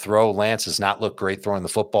times they'll throw. Lance has not looked great throwing the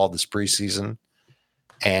football this preseason.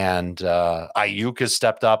 And Ayuk has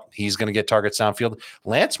stepped up. He's going to get targets downfield.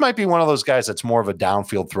 Lance might be one of those guys that's more of a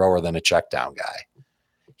downfield thrower than a check down guy.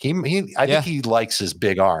 I think he likes his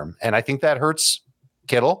big arm. And I think that hurts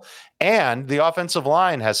Kittle. And the offensive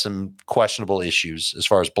line has some questionable issues as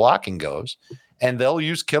far as blocking goes, and they'll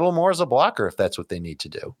use Kittle more as a blocker if that's what they need to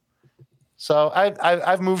do. So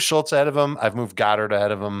I've moved Schultz ahead of him. I've moved Goddard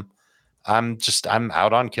ahead of him. I'm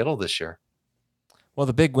out on Kittle this year. Well,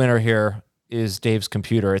 the big winner here is Dave's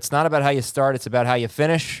computer. It's not about how you start; it's about how you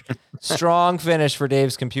finish. Strong finish for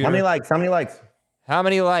Dave's computer. How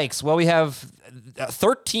many likes? Well, we have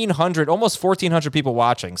 1,300, almost 1,400 people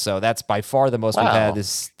watching. So that's by far the most we've had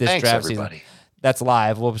this Thanks, draft everybody. season. That's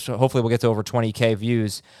live. Hopefully we'll get to over 20K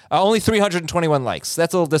views. Only 321 likes.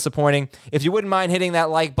 That's a little disappointing. If you wouldn't mind hitting that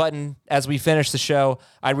like button as we finish the show,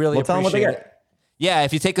 I'd really appreciate it. Yeah,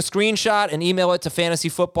 if you take a screenshot and email it to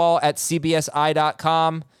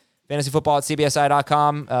fantasyfootball@cbsi.com.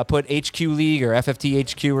 fantasyfootball@cbsi.com. Put HQ League or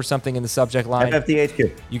FFTHQ or something in the subject line.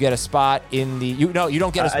 FFTHQ. You get a spot in the... you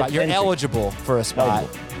don't get a spot. You're eligible for a spot.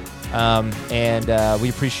 And we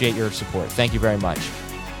appreciate your support. Thank you very much.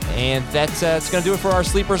 And that's it's going to do it for our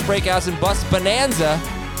Sleepers, Breakouts, and Bust Bonanza.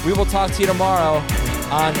 We will talk to you tomorrow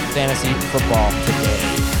on Fantasy Football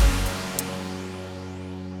Today.